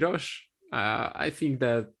Jean-Paul Pirosh. I think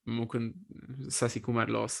that Mukund Sasikumar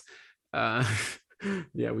loss.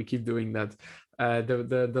 Yeah, we keep doing that.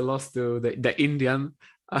 The loss to the Indian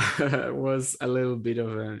was a little bit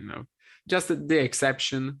of a just the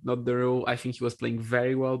exception, not the rule. I think he was playing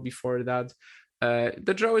very well before that.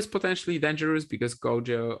 The draw is potentially dangerous because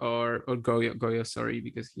Gojo or Goyo, sorry,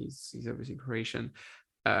 because he's obviously Croatian.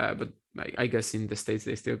 But I guess in the States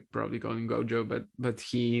they still probably call him Gojo, but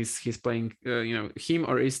he's playing him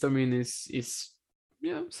or Istomin is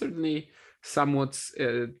certainly somewhat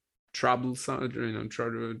troublesome,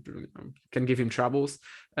 can give him troubles.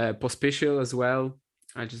 Pospisil as well.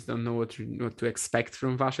 I just don't know what to expect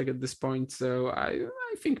from Vasek at this point. So I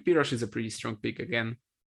think Pirosh is a pretty strong pick again.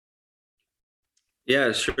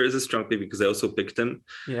 Yeah, sure is a strong pick because I also picked him.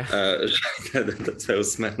 Yeah, that's why I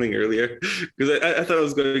was smiling earlier because I thought I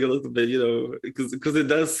was going a little bit, because it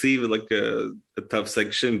does seem like a tough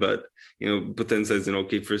section, but Potenza is an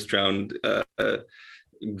okay first round.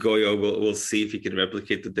 Goyo, we'll see if he can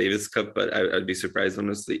replicate the Davis Cup, but I'd be surprised,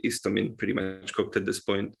 honestly. Istomin pretty much cooked at this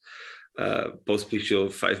point. Pospisil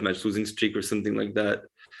 5-match losing streak or something like that.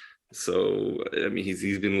 So I mean,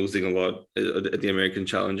 he's been losing a lot at the American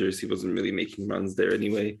Challengers. He wasn't really making runs there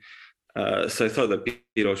anyway. So I thought that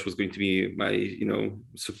Pirosh was going to be my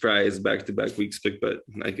surprise back-to-back weeks pick, but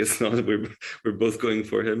I guess not. We're both going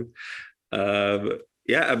for him.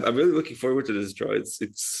 Yeah, I'm really looking forward to this draw.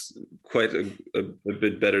 It's quite a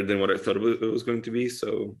bit better than what I thought it was going to be.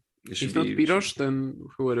 So it should if not Pirosh, then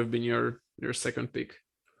who would have been your second pick?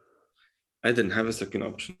 I didn't have a second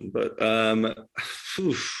option, but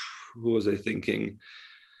who was I thinking?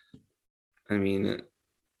 I mean,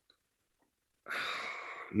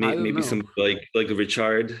 maybe some like a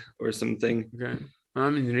Richard or something. Okay. I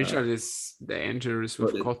mean, Richard is dangerous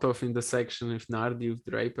with Kotov in the section, if Nardi with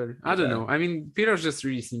Draper. I don't know. I mean, Pirosh just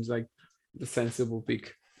really seems like the sensible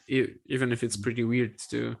pick, even if it's pretty weird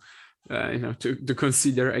to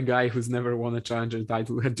consider a guy who's never won a challenger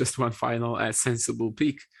title had just one final a sensible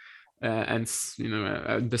pick, and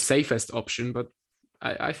the safest option. But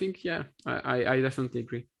I think I definitely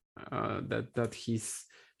agree that he's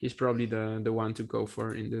probably the one to go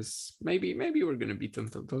for in this. Maybe we're gonna beat him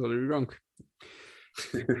totally wrong.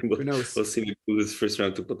 Who knows? We'll see. We do this first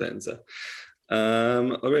round to Potenza.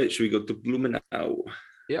 All right, should we go to Blumenau?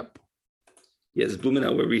 Yep. Yes,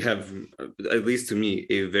 Blumenau, where we have, at least to me,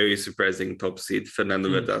 a very surprising top seed, Fernando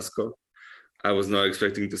Verdasco. I was not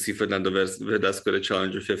expecting to see Fernando Verdasco at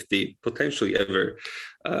Challenger 50, potentially ever,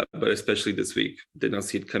 but especially this week. Did not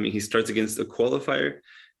see it coming. He starts against a qualifier,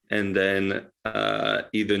 and then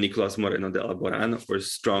either Nicolas Moreno de Alboran or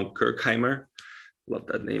Strong Kirkheimer. Love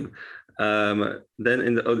that name. Then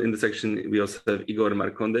in the section, we also have Igor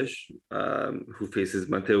Marcondes, who faces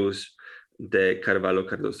Mateus de Carvalho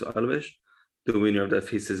Cardoso Alves. The winner of that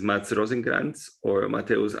faces Mats Rosenkrantz or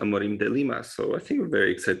Mateus Amorim de Lima. So I think a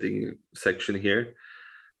very exciting section here.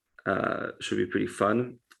 Should be pretty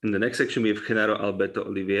fun. In the next section, we have Genaro Alberto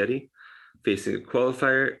Olivieri facing a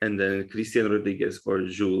qualifier, and then Cristian Rodriguez or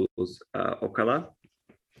Jules Ocala.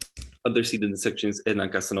 Other seed in the section is Hernan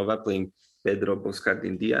Casanova playing Pedro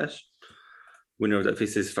Boscardin Diaz. Winner of that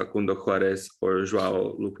faces Facundo Juarez or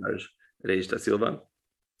Joao Lucas Reis da Silva.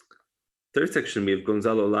 Third section, we have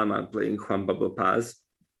Gonzalo Lama playing Juan Pablo Paz.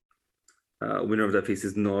 Winner of that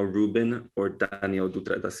faces Noah Rubin or Daniel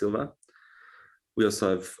Dutra da Silva. We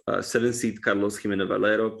also have 7 seed Carlos Jimenez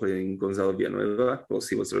Valero playing Gonzalo Villanueva. We'll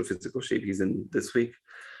see what sort of physical shape he's in this week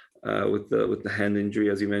with the hand injury,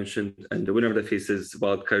 as you mentioned. And the winner of that faces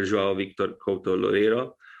Wildcard Joao Victor Couto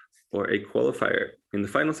Loureiro or a qualifier. In the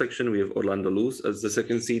final section, we have Orlando Luz as the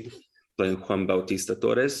second seed, playing Juan Bautista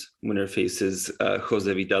Torres. Winner faces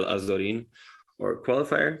Jose Vidal Azorin or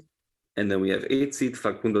qualifier. And then we have 8 seed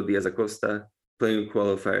Facundo Diaz Acosta playing a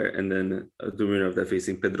qualifier, and then the winner of that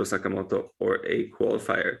facing Pedro Sakamoto or a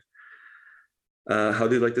qualifier. How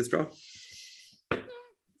do you like this draw?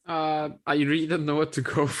 I really don't know what to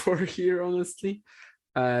go for here, honestly.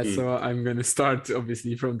 So I'm going to start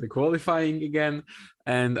obviously from the qualifying again,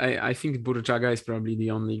 and I think Burjaga is probably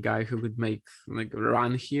the only guy who could make like a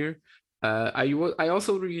run here. I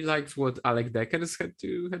also really liked what Alec Deckers had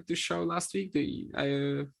to show last week.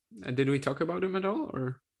 Did we talk about him at all?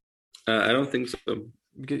 Or I don't think so.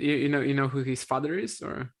 You know who his father is,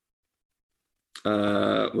 or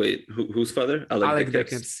Wait, whose father? Alec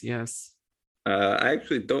Deckers. Deckers? Yes. I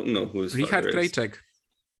actually don't know who his Richard father is. Krejcik.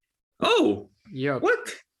 Oh, Yep.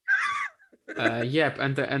 what? Yep,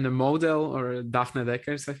 and the model, or Daphne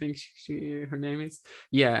Deckers, I think her name is.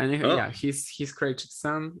 Yeah, and Oh. he's Krejcik's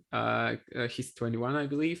son. He's 21, I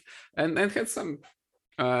believe, and had some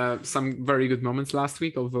very good moments last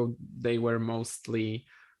week, although they were mostly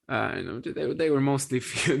they were mostly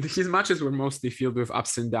filled, his matches were mostly filled with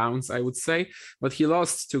ups and downs, I would say. But he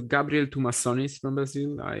lost to Gabriel Tumassonis from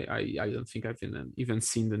Brazil. I don't think I've even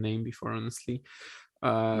seen the name before, honestly.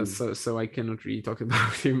 So I cannot really talk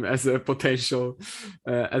about him as a potential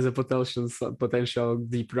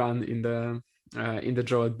deep run in the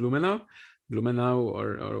draw at Blumenau, or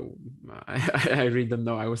I really don't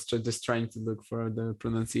know. I was just trying to look for the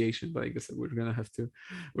pronunciation, but I guess we're gonna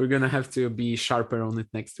have to be sharper on it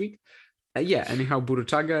next week. Yeah. Anyhow,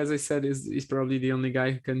 Burruchaga, as I said, is probably the only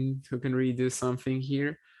guy who can really do something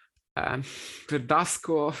here.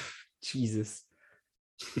 Verdasco, Jesus.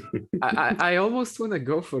 I almost want to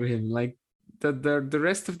go for him. Like the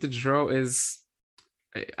rest of the draw is,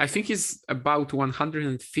 I think he's about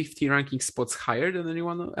 150 ranking spots higher than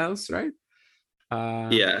anyone else, right?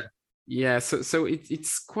 Yeah. So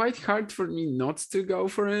it's quite hard for me not to go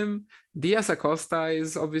for him. Diaz Acosta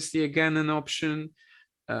is obviously again an option.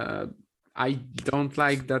 I don't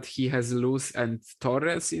like that he has Luz and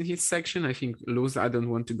Torres in his section. I think Luz I don't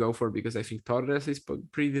want to go for because I think Torres is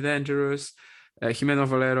pretty dangerous. Jimeno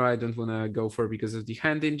Valero I don't want to go for because of the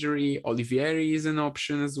hand injury. Olivieri is an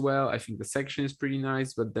option as well. I think the section is pretty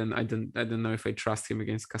nice, but then I don't know if I trust him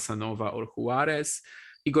against Casanova or Juarez.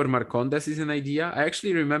 Igor Marcondes is an idea. I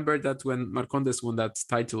actually remember that when Marcondes won that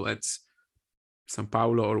title at São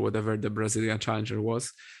Paulo or whatever the Brazilian challenger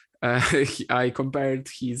was, I compared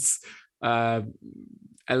his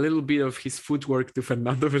a little bit of his footwork to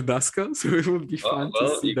Fernando Verdasco, so it would be fun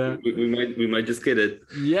to see we might just get it.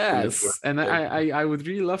 Yes, and I would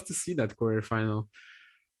really love to see that quarterfinal.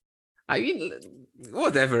 I mean,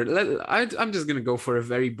 whatever. I'm just gonna go for a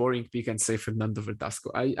very boring pick and say Fernando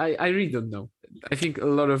Verdasco. I really don't know. I think a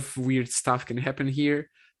lot of weird stuff can happen here.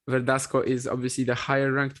 Verdasco is obviously the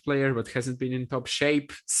higher ranked player, but hasn't been in top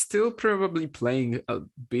shape. Still probably playing a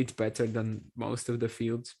bit better than most of the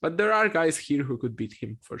fields, but there are guys here who could beat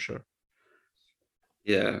him for sure.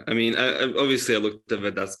 Yeah, I mean, obviously I looked at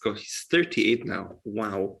Verdasco. He's 38 now.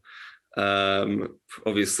 Wow.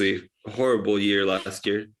 Obviously, horrible year last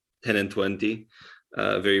year, 10 and 20.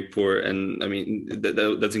 Very poor, and I mean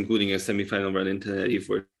that's including a semi-final run in Tenerife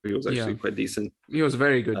where he was actually quite decent. He was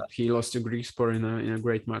very good. He lost to Griekspoor in a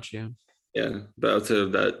great match. Yeah, but outside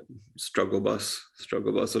of that, struggle bus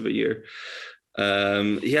of a year.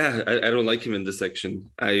 I don't like him in this section.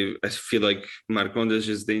 I feel like Marcondes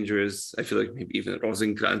is dangerous. I feel like maybe even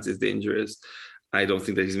Rosenkrantz is dangerous. I don't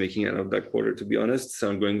think that he's making it out of that quarter, to be honest. So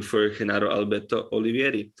I'm going for Genaro Alberto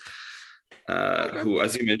Olivieri. Who,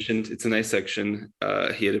 as you mentioned, it's a nice section.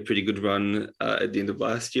 He had a pretty good run at the end of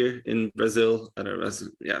last year in Brazil. I don't know,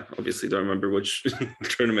 obviously don't remember which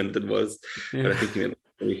tournament it was, but I think he made a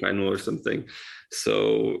semi-final or something.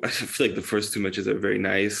 So I feel like the first two matches are very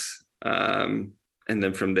nice. And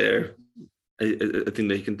then from there, I think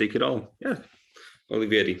that he can take it all. Yeah,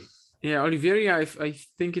 Olivieri. Yeah, Olivieri, I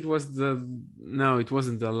think it was it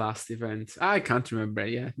wasn't the last event. I can't remember.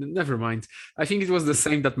 Yeah, never mind. I think it was the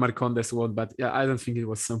same that Marcondes won, but yeah, I don't think it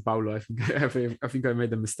was São Paulo. I think I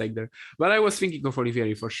made a mistake there. But I was thinking of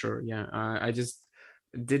Olivieri for sure. Yeah, I just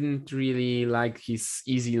didn't really like his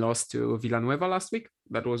easy loss to Villanueva last week.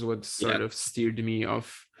 That was what sort of steered me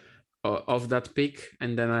off that pick.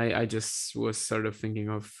 And then I just was sort of thinking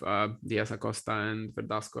of Diaz Acosta and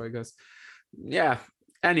Verdasco, I guess. Yeah.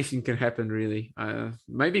 Anything can happen, really.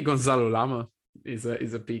 Maybe Gonzalo Lama is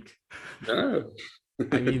a pick. Oh.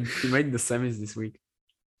 I mean, he made the semis this week.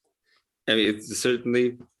 I mean, it's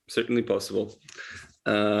certainly possible.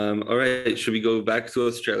 All right, should we go back to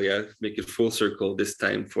Australia, make it full circle this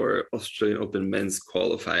time for Australian Open men's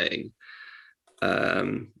qualifying?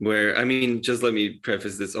 Where, I mean, just let me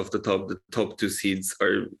preface this off the top. The top two seeds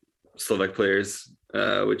are Slovak players,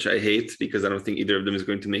 which I hate because I don't think either of them is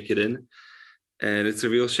going to make it in. And it's a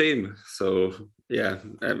real shame. So yeah,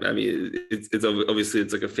 I mean, it's obviously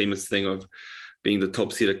it's like a famous thing of being the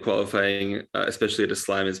top seed at qualifying, especially at a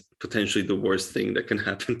slam, is potentially the worst thing that can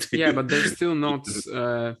happen to you. Yeah, but they're still not.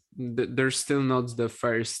 They're still not the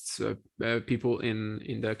first people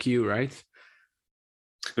in the queue, right?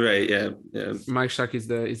 Right. Yeah. Mike Schack is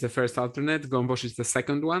the first alternate. Gombos is the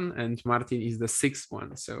second one, and Martin is the sixth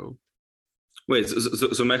one. So. Wait,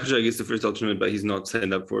 so Makhachev is the first alternate, but he's not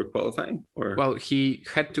signed up for qualifying, or? Well, he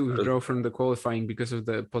had to withdraw from the qualifying because of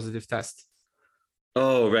the positive test.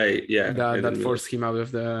 Oh, right, yeah. That forced him out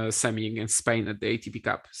of the semi against Spain at the ATP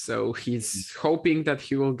Cup. So he's hoping that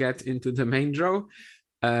he will get into the main draw,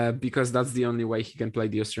 because that's the only way he can play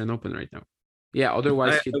the Australian Open right now. Yeah,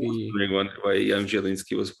 otherwise he'd be. I was wondering why Jan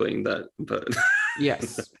Zielinski was playing that, but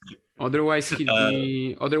yes. Otherwise he'd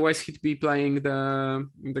be playing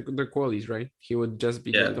the qualies, right? He would just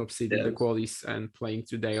be the top seed in the qualies and playing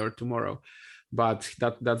today or tomorrow. But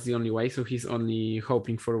that's the only way. So he's only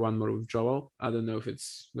hoping for one more withdrawal. I don't know if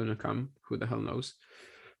it's gonna come. Who the hell knows?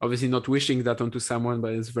 Obviously not wishing that onto someone,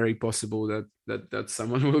 but it's very possible that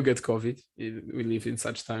someone will get COVID. We live in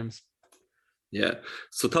such times. Yeah.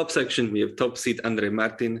 So top section, we have top seed Andre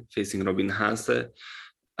Martin facing Robin Haase.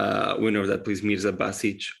 Winner of that plays Mirza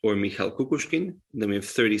Basic or Michal Kukushkin. Then we have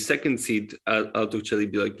 32nd seed Artur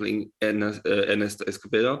Celibidache playing Ernesto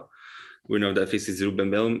Escobedo. Winner of that faces Ruben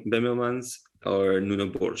Bemelmans or Nuno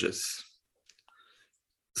Borges.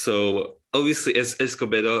 So obviously, as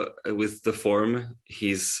Escobedo with the form,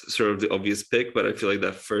 he's sort of the obvious pick, but I feel like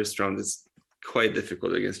that first round is quite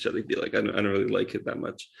difficult against Celibidache. I don't really like it that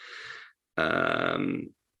much.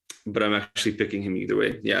 But I'm actually picking him either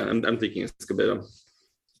way. Yeah, I'm thinking Escobedo.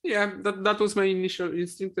 Yeah, that was my initial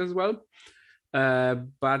instinct as well.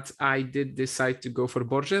 But I did decide to go for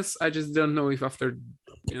Borges. I just don't know if after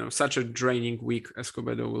such a draining week,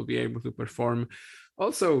 Escobedo will be able to perform.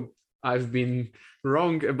 Also, I've been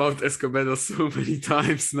wrong about Escobedo so many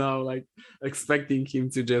times now, like expecting him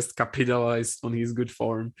to just capitalize on his good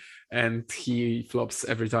form, and he flops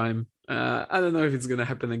every time. I don't know if it's gonna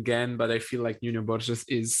happen again, but I feel like Nuno Borges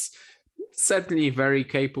is certainly very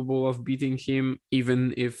capable of beating him,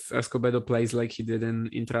 even if Escobedo plays like he did in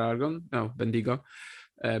Inter-Aragon. No, Bendigo,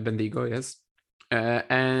 yes.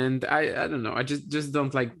 And I don't know. I just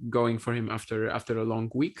don't like going for him after a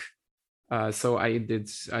long week. So I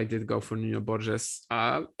did go for Nuno Borges.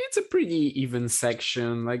 It's a pretty even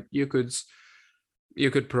section. Like you could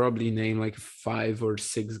probably name like 5 or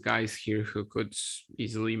 6 guys here who could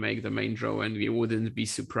easily make the main draw, and we wouldn't be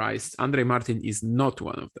surprised. Andre Martin is not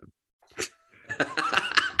one of them.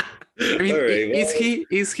 I mean, right, is he?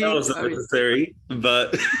 That was necessary,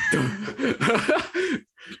 but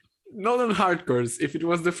not on hardcores. If it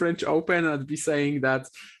was the French Open, I'd be saying that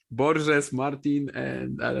Borges, Martin,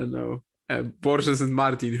 and I don't know, Borges and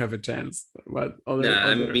Martin have a chance. But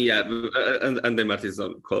and Martin's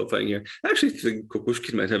not qualifying here. I actually think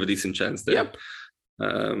Kukushkin might have a decent chance there. Yep.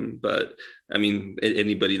 But I mean,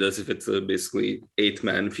 anybody does if it's a basically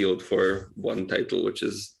 8-man field for one title, which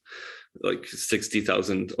is like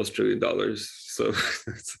 60,000 Australian dollars. So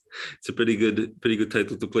it's a pretty good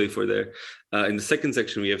title to play for there. In the second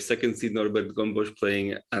section, we have second seed Norbert Gombos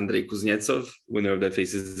playing Andrei Kuznetsov. Winner of that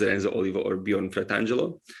faces Renzo Oliva or Bjorn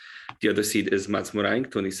Fratangelo. The other seed is Mats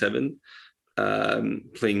Moraing, 27,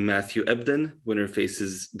 playing Matthew Ebden. Winner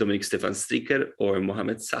faces Dominic Stefan Stricker or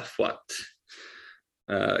Mohamed Safwat.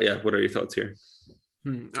 What are your thoughts here?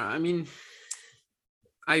 I mean,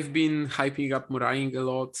 I've been hyping up Moraing a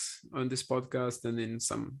lot on this podcast and in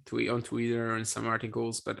some on Twitter and some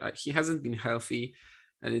articles, but he hasn't been healthy,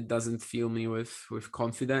 and it doesn't fill me with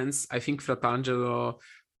confidence. I think Fratangelo,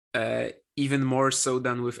 even more so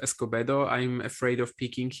than with Escobedo, I'm afraid of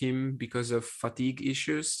picking him because of fatigue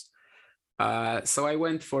issues. So I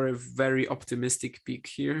went for a very optimistic pick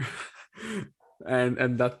here.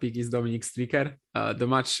 and that pick is Dominic Stricker. The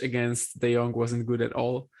match against De Jong wasn't good at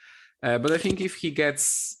all. But I think if he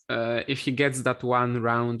gets that one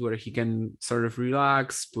round where he can sort of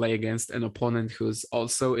relax, play against an opponent who's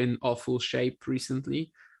also in awful shape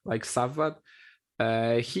recently, like Savvat,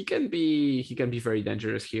 he can be very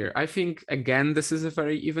dangerous here. I think again this is a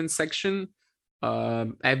very even section.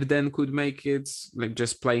 Ebden could make it, like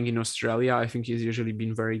just playing in Australia. I think he's usually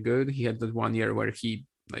been very good. He had that one year where he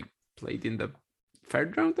like played in the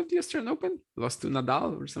third round of the Australian Open, lost to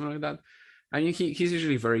Nadal or something like that. I mean, he's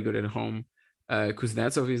usually very good at home.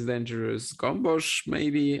 Kuznetsov is dangerous. Gombos,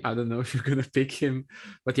 maybe. I don't know if you're gonna pick him,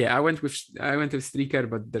 but yeah, I went with Stricker,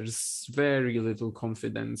 but there's very little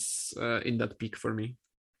confidence in that pick for me.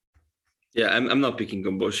 Yeah, I'm not picking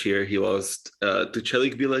Gombos here. He lost to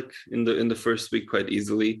Celibidache in the first week quite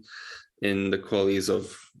easily in the qualies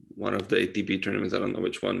of one of the ATP tournaments. I don't know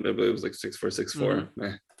which one, but it was like 6-4, 6-4.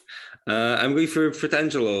 Mm-hmm. I'm going for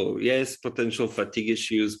Fratangelo. Yes, potential fatigue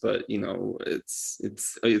issues, but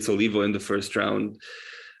it's Olivo in the first round.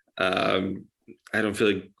 I don't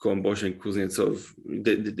feel like Gombos and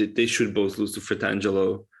Kuznetsov, they should both lose to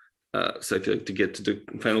Fratangelo. So I feel like to get to the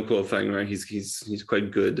final qualifying round, he's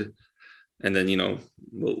quite good. And then,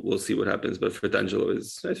 we'll see what happens. But Fratangelo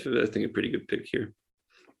is, I think, a pretty good pick here.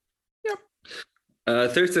 Yep.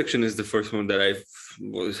 Third section is the first one that I've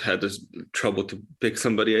had this trouble to pick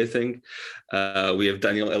somebody, I think. We have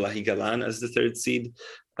Daniel Elahi Galan as the third seed,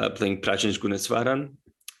 playing Pracinj Gunneswaran.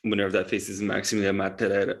 Winner of that faces Maximilian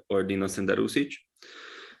Marterer or Dino Sendarusic.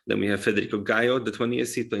 Then we have Federico Gallo, the 20th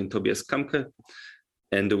seed, playing Tobias Kamke.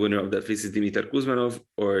 And the winner of that faces Dimitar Kuzmanov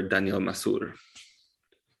or Daniel Masur.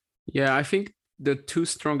 Yeah, I think the two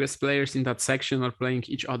strongest players in that section are playing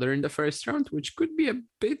each other in the first round, which could be a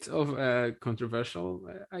bit of a controversial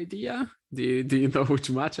idea. Do you know which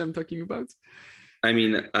match I'm talking about? I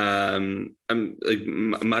mean, I'm like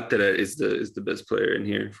Materer is the best player in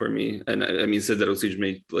here for me, and I mean Sendarusic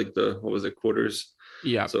made like the quarters.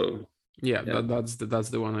 Yeah. So yeah. That's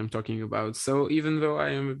the one I'm talking about. So even though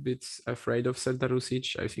I am a bit afraid of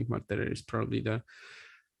Sendarusic, I think Marterer is probably the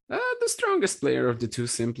strongest player of the two.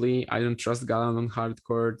 Simply, I don't trust Galan on hard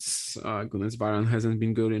courts. Gunneswaran hasn't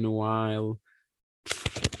been good in a while.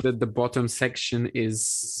 The bottom section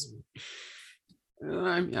is,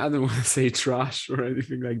 I don't want to say trash or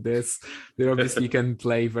anything like this. They obviously can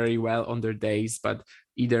play very well on their days, but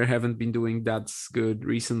either haven't been doing that good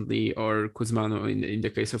recently, or Kuzmanov, in the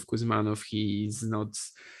case of Kuzmanov, he's not.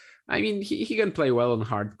 I mean, he can play well on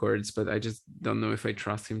hard courts, but I just don't know if I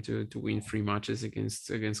trust him to win 3 matches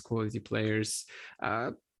against quality players.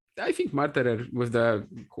 I think Marterer, with the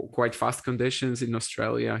quite fast conditions in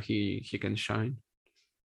Australia, he can shine.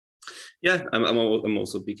 Yeah, I'm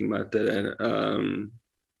also picking Marterer.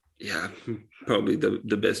 Yeah, probably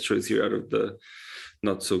the best choice here out of the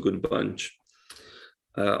not so good bunch.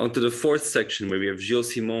 Onto the fourth section, where we have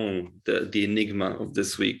Gilles Simon, the enigma of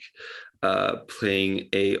this week. Playing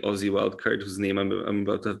a Aussie wildcard whose name I'm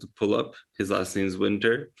about to have to pull up. His last name is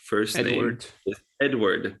Winter. First Edward. name is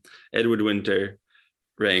Edward. Edward Winter,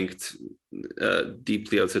 ranked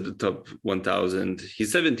deeply outside the top 1,000.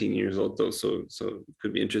 He's 17 years old though, so it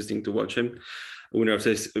could be interesting to watch him. Winner of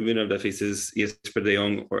that faces Jesper de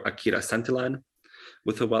Jong or Akira Santillan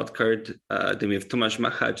with a wild card. Then we have Tomasz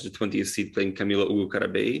Machac, the 20th seed, playing Camilo Ugo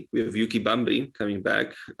Carabelli. We have Yuki Bambri coming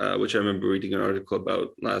back, which I remember reading an article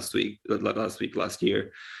about last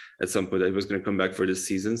year. At some point, that he was going to come back for this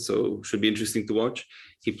season, so should be interesting to watch.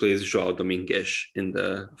 He plays João Domingues in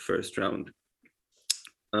the first round.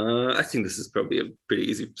 I think this is probably a pretty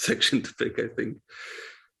easy section to pick, I think.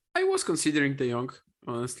 I was considering De Jong,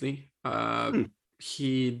 honestly.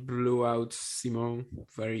 He blew out Simon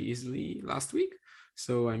very easily last week.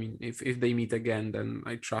 So, I mean, if they meet again, then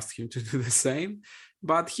I trust him to do the same.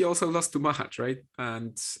 But he also lost to Machac, right?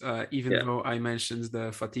 And even though I mentioned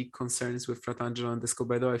the fatigue concerns with Fratangelo and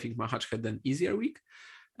Escobedo, I think Machac had an easier week.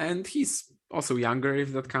 And he's also younger,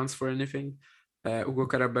 if that counts for anything. Ugo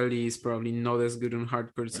Carabelli is probably not as good on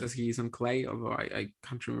hard courts as he is on clay, although I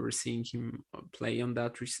can't remember seeing him play on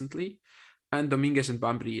that recently. And Domingues and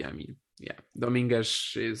Bambri, I mean, yeah,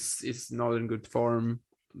 Domingues is not in good form.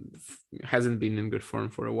 Hasn't been in good form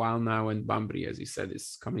for a while now, and Bambri, as you said,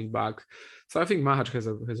 is coming back. So I think Machac has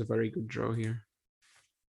a very good draw here.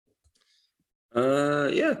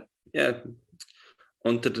 Yeah.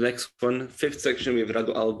 On to the next one. Fifth section, we have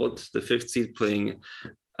Radu Albot, the 5th seed, playing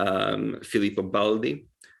Filippo Baldi.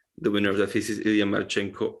 The winner of that faces Ilya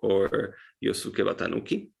Marchenko or Yosuke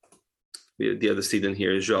Watanuki. The other seed in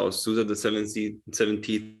here is João Sousa, the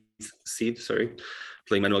 17th seed,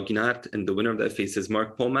 playing Manuel Guinart, and the winner of that faces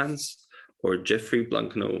Mark Polmans or Jeffrey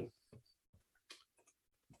Blancno.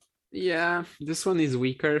 Yeah, this one is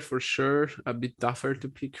weaker for sure, a bit tougher to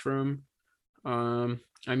pick from.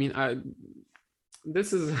 I mean,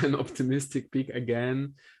 this is an optimistic pick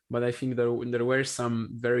again, but I think there were some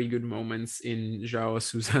very good moments in João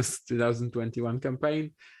Sousa's 2021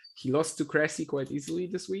 campaign. He lost to Cressy quite easily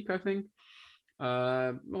this week, I think.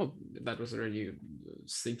 Well, that was already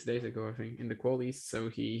 6 days ago, I think, in the qualies. So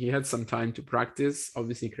he had some time to practice.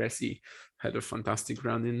 Obviously, Cressy had a fantastic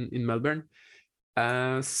run in Melbourne.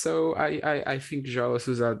 So I think João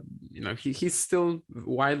Sousa, he's still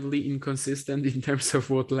wildly inconsistent in terms of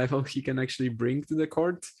what level he can actually bring to the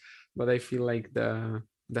court. But I feel like the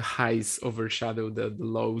highs overshadow the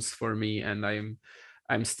lows for me, and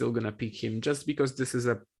I'm still gonna pick him just because this is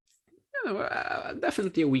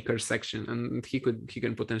definitely a weaker section, and he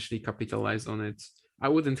can potentially capitalize on it. I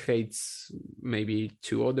wouldn't hate maybe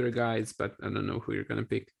 2 other guys, but I don't know who you're gonna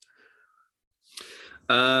pick.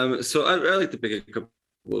 So I like to pick a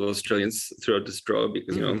couple of Australians throughout this draw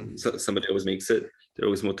because somebody always makes it. They're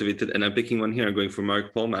always motivated, and I'm picking one here. I'm going for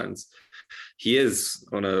Mark Polmans. He is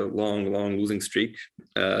on a long losing streak.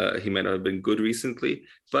 He might not have been good recently,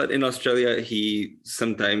 but in Australia, he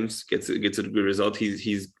sometimes gets a good result.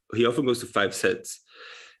 He's he often goes to 5 sets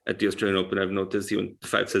at the Australian Open. I've noticed he went to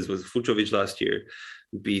 5 sets with Fucsovics last year,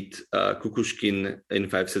 beat Kukushkin in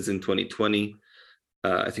 5 sets in 2020.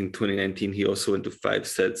 I think 2019 he also went to 5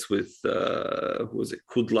 sets with who was it,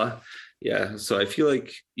 Kudla. Yeah, so I feel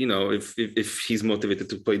like, you know, if he's motivated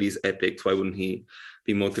to play these epics, why wouldn't he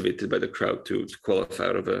be motivated by the crowd to qualify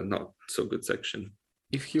out of a not so good section?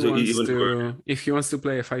 If he wants to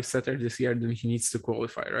play a 5-setter this year, then he needs to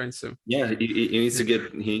qualify, right? So yeah, he needs to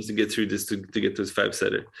get through this to get to his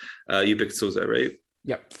 5-setter. You picked Sousa, right?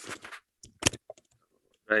 Yep.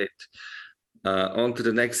 Right. On to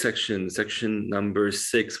the next section number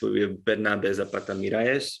 6, where we have Bernabe Zapata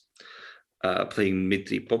Miralles playing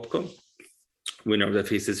Dmitry Popko. Winner of that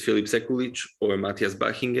faces Filip Sekulic or Matthias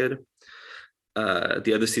Bachinger.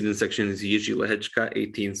 The other seed in the section is Jiří Lehečka,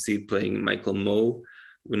 18th seed, playing Michael Mmoh.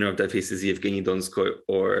 Winner of that faces Evgeny Donskoy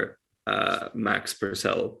or Max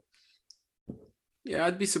Purcell. Yeah,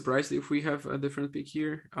 I'd be surprised if we have a different pick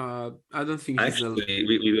here. I don't think actually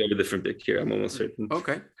we have a different pick here. I'm almost certain.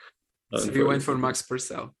 Okay. So you went for Max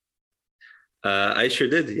Purcell. I sure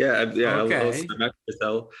did. Yeah. Okay. I'll Max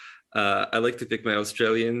Purcell. I like to pick my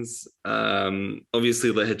Australians.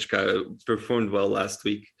 Obviously, Lehečka performed well last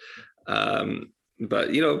week.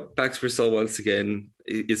 But you know, Max Purcell once again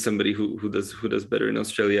is somebody who does better in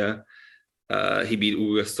Australia. He beat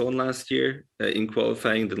Ugo Gaston last year in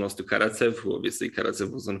qualifying, then lost to Karatsev, who obviously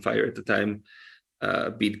Karatsev was on fire at the time.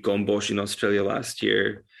 Beat Gombosch in Australia last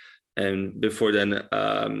year, and before then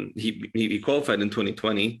he qualified in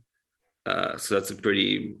 2020. So that's a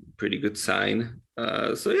pretty good sign.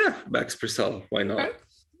 So yeah, Max Purcell, why not?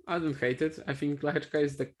 I don't hate it. I think Lehečka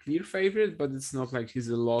is the clear favorite, but it's not like he's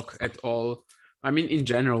a lock at all. I mean, in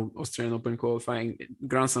general, Australian Open qualifying,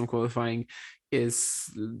 Grand Slam qualifying is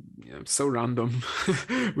so random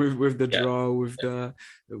with the draw,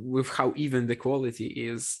 with how even the quality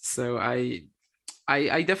is. So I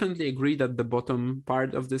definitely agree that the bottom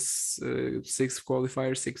part of this sixth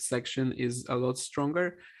section is a lot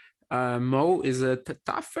stronger. Mmoh is a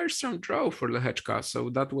tough first round draw for Lehečka, so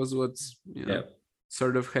that was what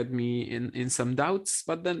sort of had me in some doubts.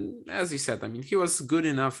 But then, as you said, I mean, he was good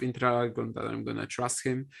enough in Traralgon that I'm gonna trust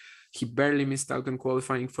him. He barely missed out on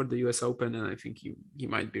qualifying for the US Open, and I think he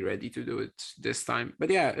might be ready to do it this time. But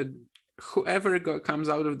yeah, whoever comes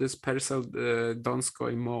out of this Purcell,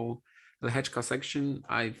 Donskoy, Mmoh, Lehečka section,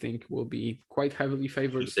 I think will be quite heavily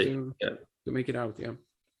favored to make it out.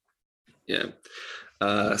 Yeah.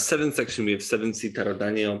 Seventh section, we have 7 seed Taro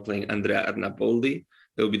Daniel playing Andrea Arnaboldi.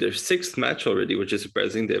 It will be their 6th match already, which is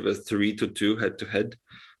surprising. They have a 3-2 head-to-head,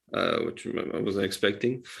 which I wasn't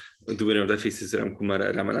expecting. The winner of that faces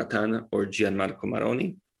Ramkumar Ramanathan or Gianmarco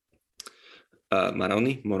Moroni.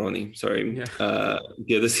 Sorry. Yeah.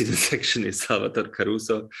 The other seed in the section is Salvatore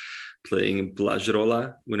Caruso playing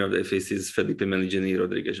Blajrola. Winner of that faces Felipe Meligeni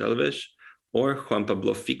Rodriguez Alves or Juan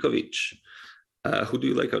Pablo Ficovich. Who do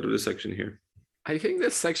you like out of this section here? I think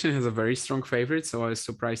this section has a very strong favorite, so I was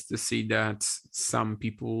surprised to see that some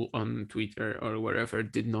people on Twitter or wherever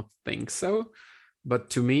did not think so. But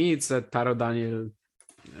to me, it's a Taro Daniel.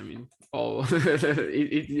 I mean,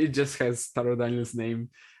 it just has Taro Daniel's name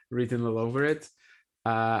written all over it.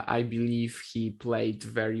 I believe he played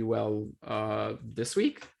very well this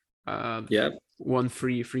week. Won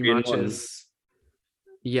three matches.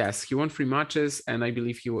 Yes, he won 3 matches, and I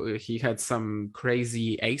believe he had some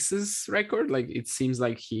crazy aces record. Like it seems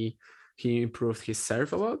like he improved his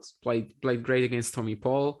serve a lot. Played great against Tommy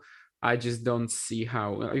Paul. I just don't see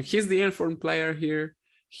how he's the informed player here.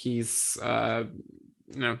 He's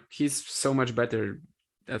he's so much better,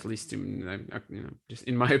 at least just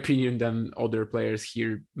in my opinion, than other players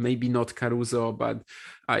here. Maybe not Caruso, but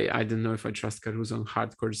I don't know if I trust Caruso on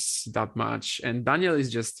hard courts that much. And Daniel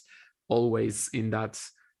is just always in that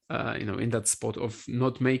in that spot of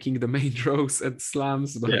not making the main draws at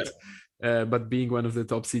slams, but being one of the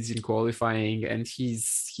top seeds in qualifying, and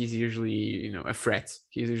he's usually a threat.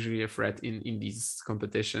 He's usually a threat in these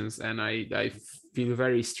competitions, and I feel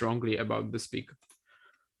very strongly about this pick.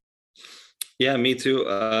 Yeah, me too.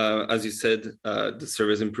 As you said, the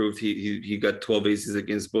service improved. He got 12 aces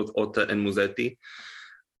against both Otta and Musetti.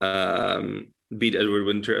 Beat Edward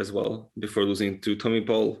Winter as well before losing to Tommy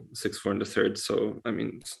Paul 6-4 in the third. So I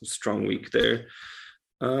mean, strong week there.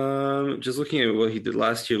 Just looking at what he did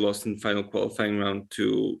last year, lost in final qualifying round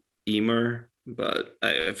to Emer, but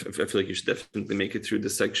I feel like you should definitely make it through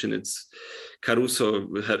this section. It's Caruso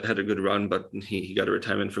had a good run, but he got a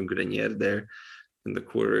retirement from Grenier there in the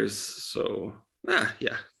quarters. So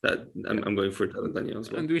I'm going for Taro Daniel as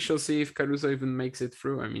well. And we shall see if Caruso even makes it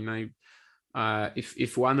through. I mean,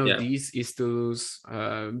 If one of Yeah. these is to lose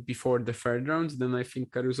before the third round, then I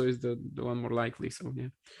think Caruso is the one more likely. So yeah.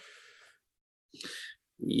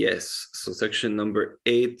 Yes. So section number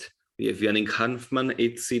 8, we have Yannick Hanfmann,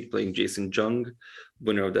 8th seed, playing Jason Jung.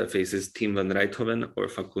 Winner of that faces Tim van Rijthoven or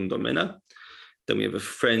Facundo Mena. Then we have a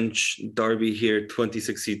French derby here,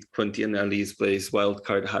 26th seed, Quentin Annalise plays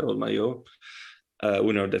wildcard Harold Maillot.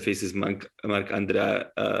 Winner of that faces Marc-André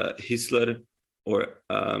Hisler or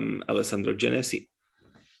Alessandro Genesi.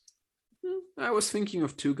 I was thinking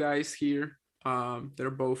of two guys here. They're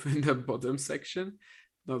both in the bottom section,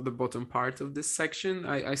 not the bottom part of this section.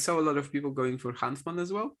 I saw a lot of people going for Hanfmann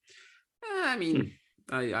as well. I mean,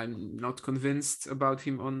 I'm not convinced about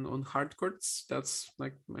him on hard courts. That's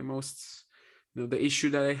like my most, the issue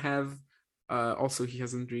that I have. Also, he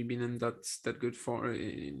hasn't really been in that good form,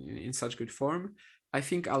 in such good form. I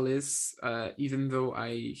think Alice, even though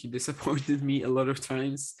he disappointed me a lot of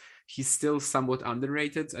times, he's still somewhat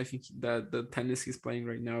underrated. I think that the tennis he's playing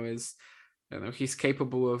right now is, he's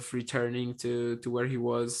capable of returning to where he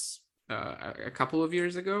was a couple of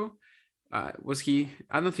years ago. Was he?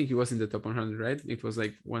 I don't think he was in the top 100, right? It was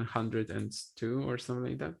like 102 or something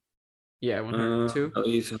like that. Yeah, 102.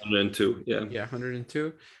 He's 102. Yeah. Yeah,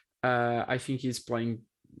 102. I think he's playing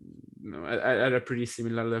at a pretty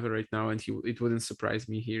similar level right now, and it wouldn't surprise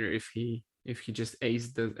me here if he just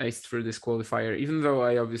aced through this qualifier, even though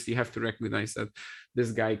I obviously have to recognize that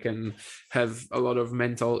this guy can have a lot of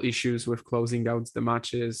mental issues with closing out the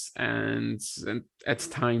matches, and at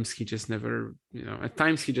times he just never, at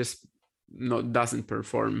times he just doesn't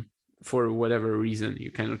perform for whatever reason.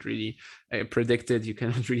 You cannot really predict it, you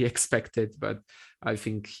cannot really expect it, but I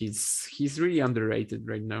think he's really underrated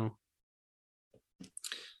right now.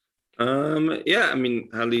 Yeah, I mean,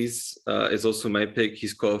 Halis is also my pick.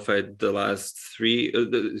 He's qualified the last three,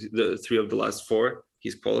 the 3 of the last 4.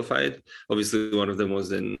 He's qualified. Obviously, one of them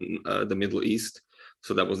was in the Middle East,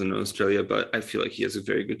 so that wasn't in Australia. But I feel like he has a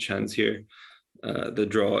very good chance here. The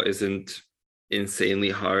draw isn't insanely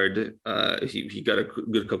hard. He got a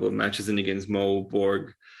good couple of matches in against Mo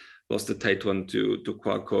Borg, lost a tight one to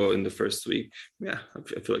Kwako in the first week. Yeah,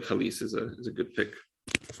 I feel like Halis is a good pick.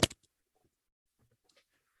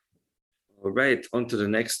 All right, on to the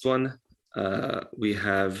next one. We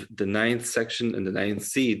have the 9th section and the 9th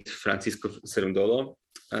seed, Francisco Cerundolo,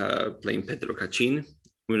 playing Pedro Cachin.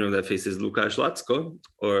 Winner of that faces Lukáš Lacko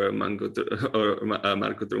or Marco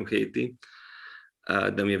Trunchetti.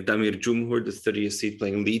 Then we have Damir Dzumhur, the 30th seed,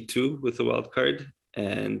 playing Lead 2 with a wild card,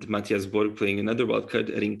 and Matthias Borg playing another wild card,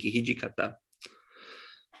 Rinki Hijikata.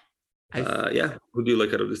 Who do you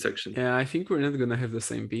like out of this section? Yeah, I think we're not going to have the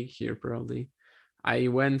same pick here, probably. I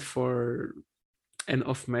went for an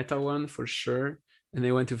off-meta one for sure, and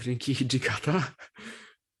I went to Rinki Hijikata.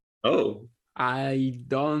 Oh. I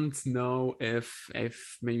don't know if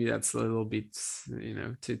maybe that's a little bit,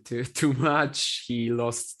 too much. He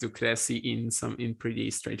lost to Cressy in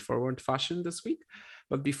pretty straightforward fashion this week,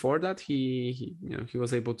 but before that he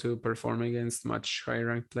was able to perform against much higher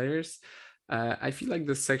ranked players. I feel like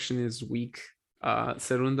this section is weak.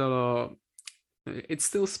 Cerundolo, it's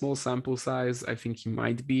still small sample size. I think he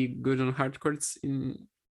might be good on hard courts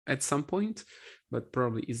at some point, but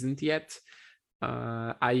probably isn't yet.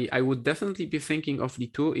 I would definitely be thinking of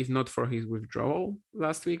Lead 2 if not for his withdrawal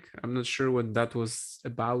last week. I'm not sure what that was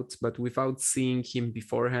about, but without seeing him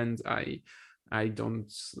beforehand, I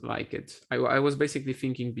don't like it. I was basically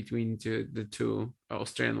thinking between the two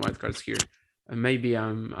Australian wildcards here. Maybe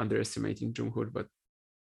I'm underestimating Dzumhur, but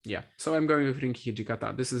yeah. So I'm going with Rinki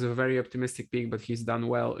Hijikata. This is a very optimistic pick, but he's done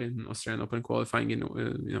well in Australian Open qualifying in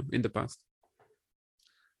the past.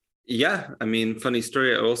 Yeah, I mean, funny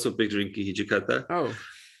story. I also picked Rinki Hijikata. Oh,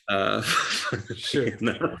 sure.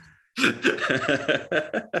 No.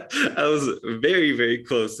 I was very, very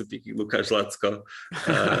close to picking Lukáš Lacko.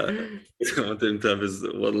 I wanted him to have his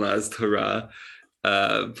one last hurrah.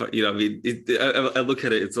 But I mean, I look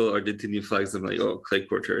at it, it's all Argentinian flags. I'm like, oh, clay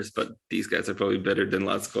courters, but these guys are probably better than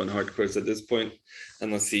Lacko on hard courts at this point,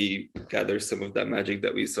 unless he gathers some of that magic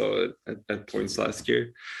that we saw at points last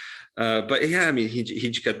year. But yeah, I mean,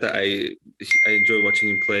 Hijikata, I enjoy watching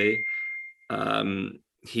him play.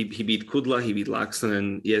 He beat Kudla, he beat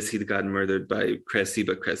Laaksonen. Yes, he got murdered by Cressy,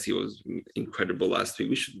 but Cressy was incredible last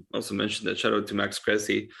week. We should also mention that. Shout out to Max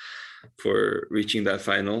Cressy for reaching that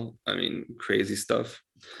final. I mean, crazy stuff.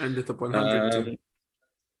 And the top 100 too.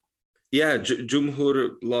 Yeah,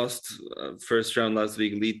 Dzumhur lost first round last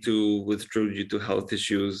week. Lead 2 withdrew due to health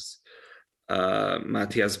issues.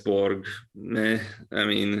 Matthias Borg, I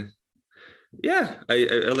mean, yeah, I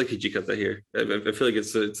like Hijikata here. I feel like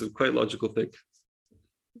it's a quite logical pick.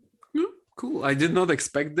 Cool. I did not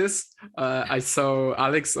expect this. I saw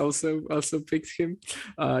Alex also picked him.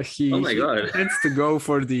 He, Oh my God. he tends to go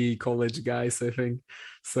for the college guys, I think.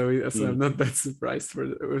 So I'm not that surprised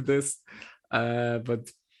with this. But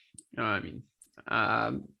I mean,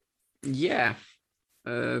 yeah.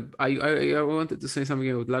 I wanted to say something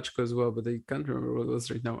about Lachko as well, but I can't remember what it was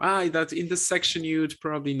right now. That in this section you'd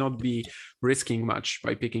probably not be risking much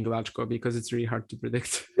by picking Lachko because it's really hard to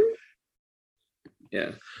predict.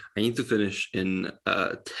 Yeah, I need to finish in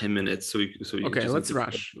 10 minutes. So we okay, let's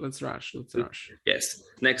rush. Yes.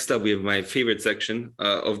 Next up, we have my favorite section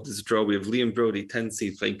of this draw. We have Liam Brody, 10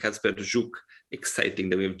 seed, playing Kacper Żuk. Exciting.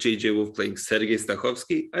 Then we have JJ Wolf playing Sergei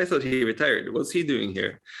Stachowski. I thought he retired. What's he doing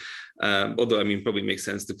here? Although, I mean, probably makes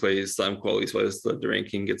sense to play slam qualities while still at the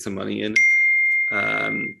ranking, get some money in.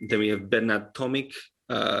 Then we have Bernard Tomic,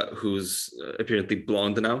 who's apparently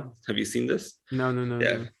blonde now. Have you seen this? No.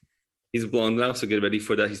 Yeah. No. He's blonde now, so get ready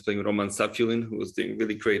for that. He's playing Roman Safulin, who was doing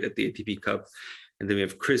really great at the ATP Cup. And then we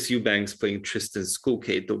have Chris Eubanks playing Tristan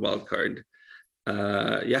Skulkate, the wild card.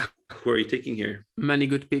 Who are you taking here? Many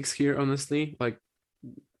good picks here, honestly. Like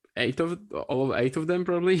all 8 of them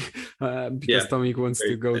probably, because Tomic wants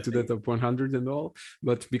to go to the top 100 and all.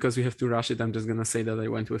 But because we have to rush it, I'm just gonna say that I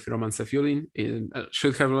went with Roman Safulin.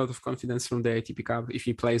 Should have a lot of confidence from the ATP Cup if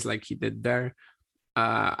he plays like he did there.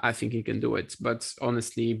 I think he can do it. But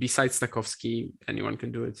honestly, besides Stachowski, anyone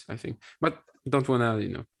can do it, I think. But don't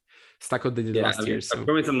wanna, Stako did it last year. So I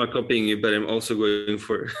promise I'm not copying you, but I'm also going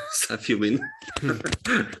for Safulin.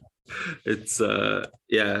 It's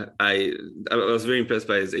I was very impressed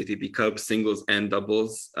by his ATP Cup singles and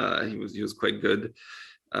doubles. He was quite good.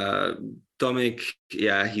 Tomic,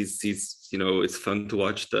 he's it's fun to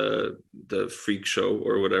watch the freak show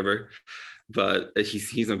or whatever, but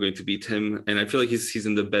he's not going to beat him. And I feel like he's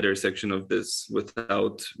in the better section of this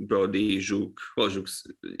without Brody, Żuk. Well, Żuk's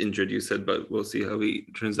injured, you said, but we'll see how he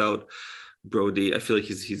turns out. Brody, I feel like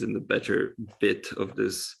he's in the better bit of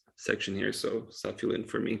this section here, so Safulin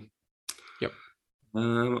for me. Yep.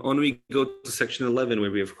 On we go to section 11,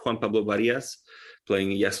 where we have Juan Pablo Varias playing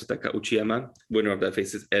Yasutaka Uchiyama. Winner of that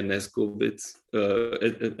faces Ernest Kublis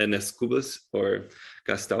or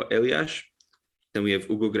Gastão Elias. Then we have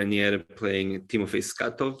Hugo Grenier playing Timofey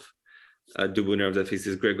Skatov. The winner of that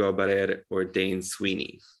faces Gregor Barrère or Dane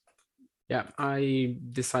Sweeney. Yeah, I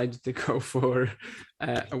decided to go for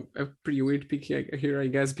a pretty weird pick here, I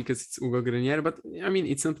guess, because it's Hugo Grenier. But I mean,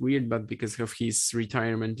 it's not weird, but because of his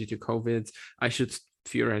retirement due to COVID, I should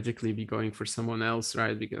theoretically be going for someone else,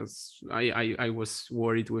 right? Because I was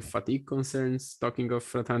worried with fatigue concerns, talking of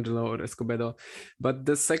Fratangelo or Escobedo. But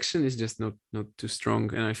the section is just not too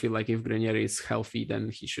strong. And I feel like if Grenier is healthy,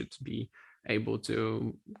 then he should be able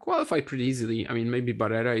to qualify pretty easily. I mean, maybe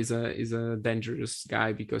Barrera is a dangerous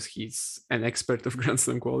guy because he's an expert of Grand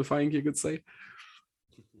Slam qualifying, you could say.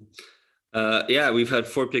 We've had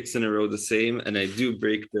 4 picks in a row the same, and I do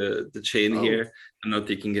break the chain here. I'm not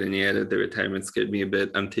taking Grenier. The retirement scared me a bit.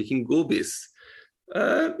 I'm taking Gulbis.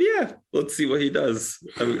 Let's see what he does.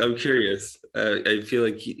 I'm curious. I feel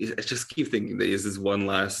like I just keep thinking that he has this one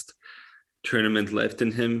last tournament left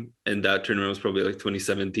in him, and that tournament was probably like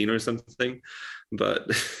 2017 or something, but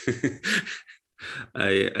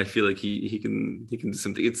I feel like he can do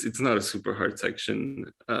something. It's not a super hard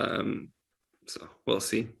section, so we'll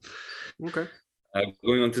see. Okay.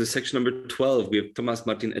 Going on to the section number 12, we have Tomas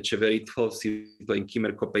Martin Echeverry, 12 seed, playing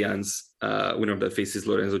Kimer Kopejans. Winner of that faces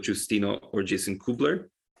Lorenzo Giustino or Jason Kubler.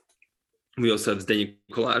 We also have Zdeněk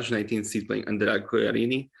Kolář, 19 seed, playing Andrea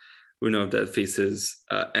Collarini. Winner of that faces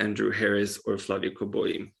Andrew Harris or Flavio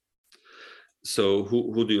Cobolli. So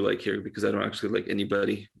who do you like here? Because I don't actually like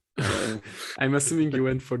anybody. I'm assuming you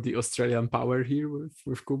went for the Australian power here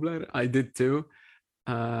with Kubler. I did too.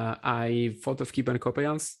 I thought of Kimer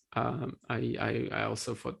Kopejans. I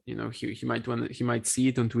also thought, he might see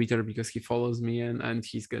it on Twitter because he follows me and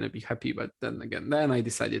he's gonna be happy. But then I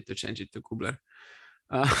decided to change it to Kubler.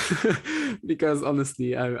 Because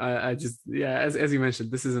honestly, I just, as you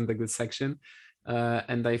mentioned, this isn't a good section,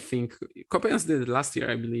 and I think Kopejans did it last year,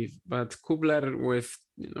 I believe, but Kubler with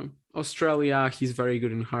Australia, he's very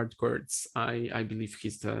good in hard courts. I believe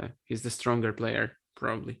he's the stronger player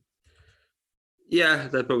probably. Yeah,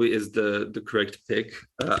 that probably is the correct pick.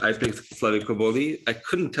 I picked Flavio Cobolli. I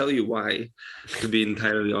couldn't tell you why, to be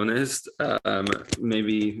entirely honest.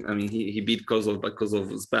 Maybe, I mean, he beat Kozlov, but Kozlov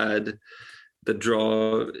was bad. The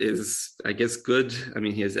draw is, I guess, good. I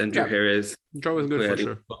mean, he has Andrew Harris. Draw is good for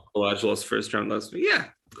sure. Kolář lost first round last week. Yeah,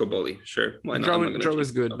 Cobolli, sure. Why not? Draw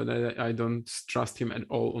is good, but I don't trust him at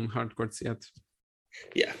all on hard courts yet.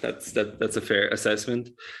 Yeah, that's a fair assessment.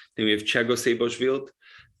 Then we have Thiago Seybothwield.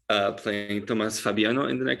 playing Tomas Fabiano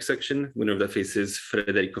in the next section. Winner of that faces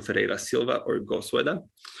Frederico Ferreira Silva or Gosueda.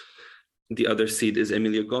 The other seed is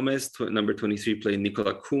Emilio Gomez, number 23, playing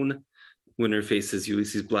Nicola Kuhn. Winner faces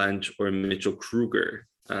Ulysses Blanche or Mitchell Kruger.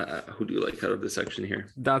 Who do you like out of this section here?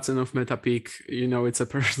 That's an off-meta pick. It's a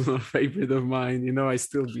personal favorite of mine. I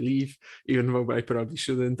still believe, even though I probably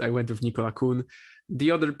shouldn't, I went with Nicola Kuhn.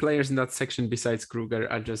 The other players in that section besides Kruger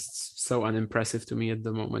are just so unimpressive to me at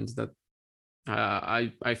the moment that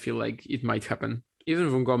I feel like it might happen. Even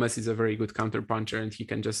though Gomez is a very good counterpuncher and he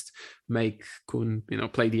can just make Kuhn,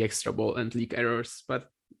 play the extra ball and leak errors. But,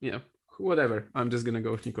 whatever. I'm just going to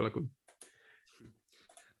go with Nicola Kuhn.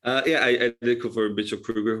 I did go for Mitchell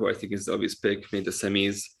Kruger, who I think is the obvious pick, made the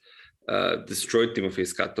semis, destroyed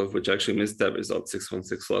Timofey Skatov, which actually missed that result,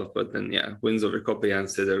 6-1, 6-love, but then, wins over Kopejan,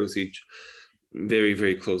 Sedarusic, very,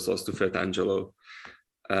 very close loss to Fred Angelo.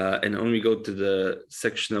 And when we go to the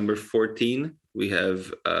section number 14, we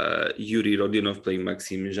have Yuri Rodionov playing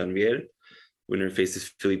Maxime Janvier. Winner faces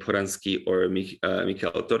Filip Horansky or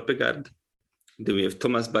Michael Torpegard. Then we have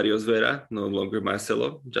Tomas Barrios Vera, no longer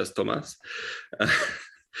Marcelo, just Tomas.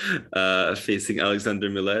 Facing Alexander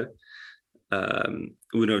Miller.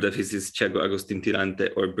 Winner of that faces Thiago Agustin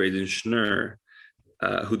Tirante or Braden Schnurr.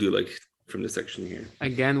 Who do you like from the section here?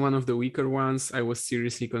 Again, one of the weaker ones. I was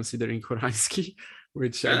seriously considering Horansky,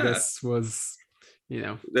 which I guess was,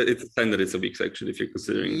 It's a sign that it's a weak section if you're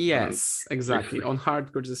considering. Yes, exactly. On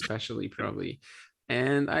hardcourts especially, probably.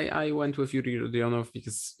 And I went with Yuri Rodionov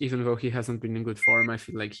because even though he hasn't been in good form, I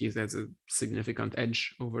feel like he has a significant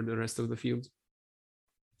edge over the rest of the field.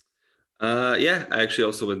 I actually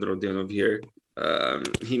also went Rodionov here.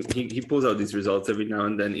 He pulls out these results every now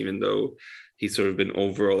and then, even though he's sort of been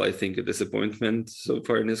overall, I think, a disappointment so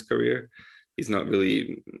far in his career. He's not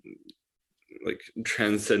really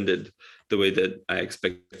transcended the way that I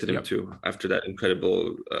expected him to after that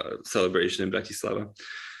incredible celebration in Bratislava,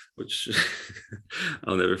 which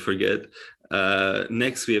I'll never forget.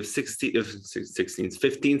 Next, we have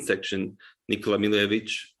 15th section, Nikola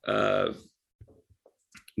Milojevic.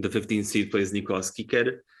 The 15th seed plays Nicolas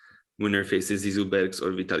Kiker. Winner faces Zizou Bergs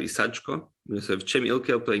or Vitaly Sachko. We also have Cem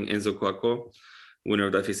Ilkel playing Enzo Kouakou. Winner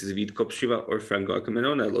of that faces Vít Kopřiva or Franco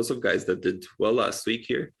Akamenona. Lots of guys that did well last week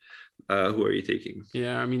here. Who are you taking?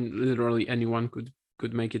 Yeah, I mean, literally anyone could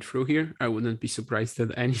make it through here. I wouldn't be surprised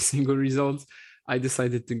at any single result. I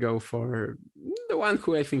decided to go for the one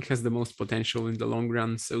who I think has the most potential in the long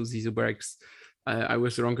run, so Zizou Bergs. I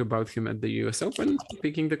was wrong about him at the US Open,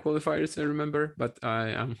 picking the qualifiers, I remember, but I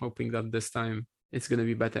am hoping that this time it's going to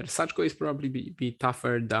be better. Sachko is probably be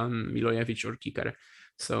tougher than Milojevic or Kiker,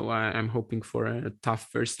 so I'm hoping for a tough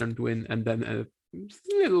first round win and then a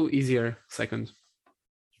little easier second.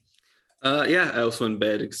 I also went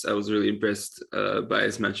Bergs. I was really impressed by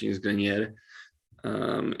his matching his Grenier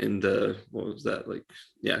in the, what was that,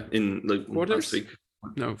 in quarters? Last week.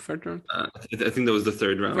 No, third round. I think that was the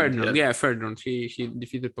third round. Third round. He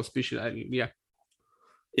defeated Pospisil. As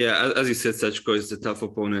you said, Sachko is a tough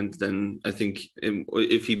opponent. Then I think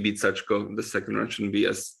if he beats Sachko, the second round shouldn't be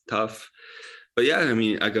as tough. But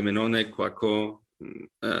Agamenone, Kouakou,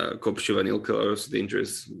 Kopřiva and Ilkel are also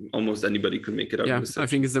dangerous. Almost anybody could make it out. Yeah, I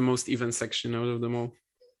think it's the most even section out of them all.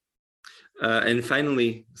 And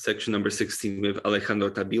finally, section number 16 with Alejandro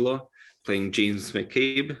Tabilo playing James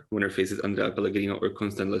McCabe. Winner faces Andrea Pellegrino or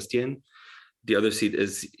Constant Lestien. The other seed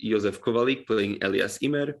is Josef Kovalik playing Elias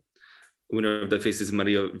Ymer. Winner of that faces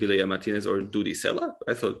Mario Vilella Martinez or Dudi Sela.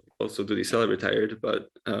 I thought also Dudi Sela retired,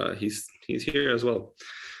 but he's here as well.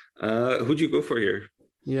 Who'd you go for here?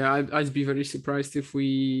 Yeah, I'd be very surprised if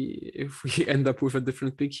we end up with a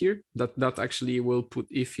different pick here. That actually will put,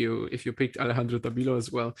 if you picked Alejandro Tabilo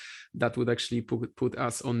as well, that would actually put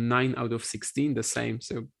us on 9 out of 16, the same.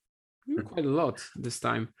 So quite a lot this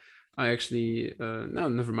time. I actually no,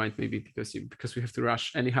 never mind. Maybe because we have to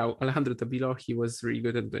rush. Anyhow, Alejandro Tabilo, he was really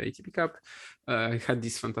good at the ATP Cup. Had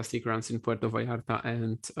these fantastic runs in Puerto Vallarta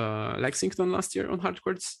and Lexington last year on hard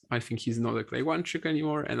courts. I think he's not a clay one trick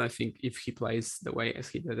anymore. And I think if he plays the way as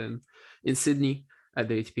he did in Sydney at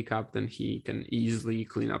the ATP Cup, then he can easily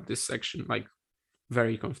clean up this section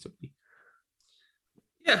very comfortably.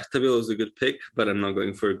 Yeah, Tabilo is a good pick, but I'm not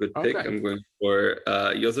going for a good pick. I'm going for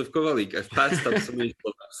Josef Kovalik. I've passed up so many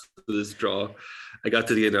Slovaks to this draw. I got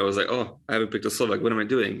to the end, I was like, oh, I haven't picked a Slovak. What am I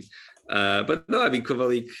doing? But no,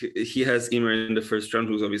 Kovalik, he has Ymer in the first round,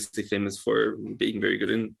 who's obviously famous for being very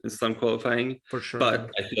good in slam qualifying. For sure.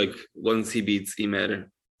 But I feel like once he beats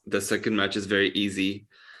Ymer, the second match is very easy.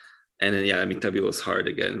 And then, Tabilo's hard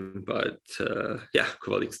again. But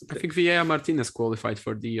Kovalik's the pick. I think Vilella Martinez qualified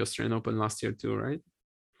for the Australian Open last year too, right?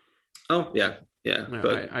 Oh, yeah. Yeah, Yeah,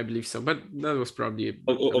 but I believe so. But that was probably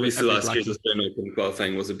obviously a bit last year's lucky. Australian Open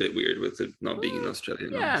qualifying was a bit weird with it not being in Australia.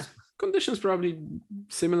 Yeah, conditions probably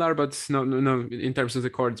similar, but no, in terms of the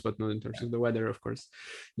courts, but not in terms of the weather, of course.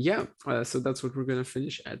 Yeah, so that's what we're gonna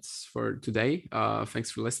finish at for today. Thanks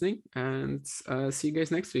for listening, and see you guys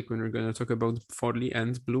next week when we're gonna talk about Forli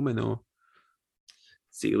and Blumenau.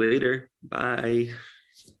 See you later. Bye.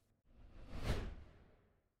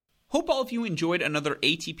 Hope all of you enjoyed another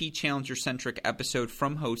ATP Challenger-centric episode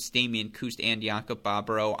from hosts Damian Kust and Jakob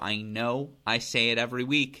Bobrow. I know I say it every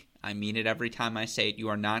week. I mean it every time I say it. You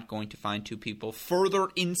are not going to find two people further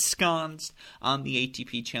ensconced on the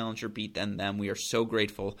ATP Challenger beat than them. We are so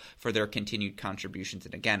grateful for their continued contributions,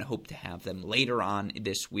 and again, hope to have them later on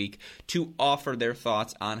this week to offer their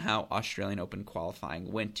thoughts on how Australian Open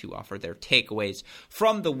qualifying went, to offer their takeaways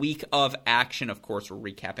from the week of action. Of course,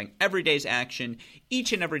 we're recapping every day's action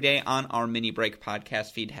each and every day on our Mini Break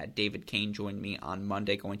podcast feed. Had David Kane join me on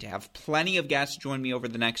Monday. Going to have plenty of guests join me over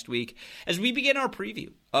the next week as we begin our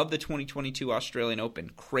preview of the 2022 Australian Open.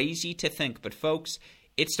 Crazy to think, but folks,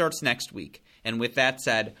 it starts next week. And with that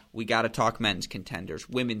said, we got to talk men's contenders,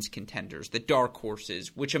 women's contenders, the dark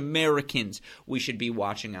horses, which Americans we should be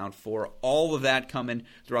watching out for. All of that coming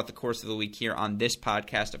throughout the course of the week here on this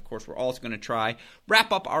podcast. Of course, we're also going to try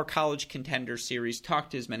wrap up our college contender series,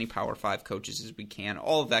 talk to as many Power 5 coaches as we can.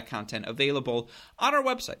 All of that content available on our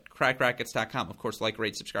website, crackrackets.com. Of course, like,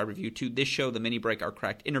 rate, subscribe, review to this show, the Mini Break, our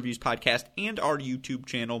Cracked Interviews podcast, and our YouTube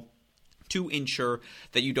channel, to ensure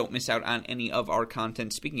that you don't miss out on any of our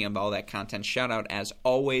content. Speaking of all that content, shout out as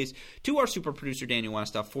always to our super producer Daniel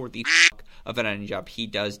Westoff for the of an editing job he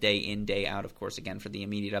does day in, day out. Of course, again, for the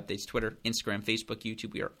immediate updates, Twitter, Instagram, Facebook,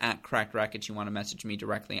 YouTube, we are at Cracked Rackets. You want to message me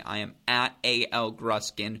directly, I am at AL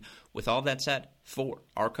Gruskin. With all that said, for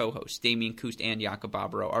our co-hosts, Damian Kust and Jakob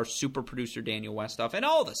Bobrow, our super producer, Daniel Westoff, and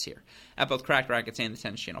all of us here at both Cracked Rackets and the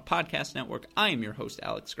Tennis Channel Podcast Network, I am your host,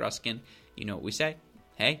 Alex Gruskin. You know what we say.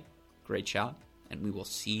 Hey, great shot, and we will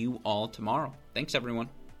see you all tomorrow. Thanks, everyone.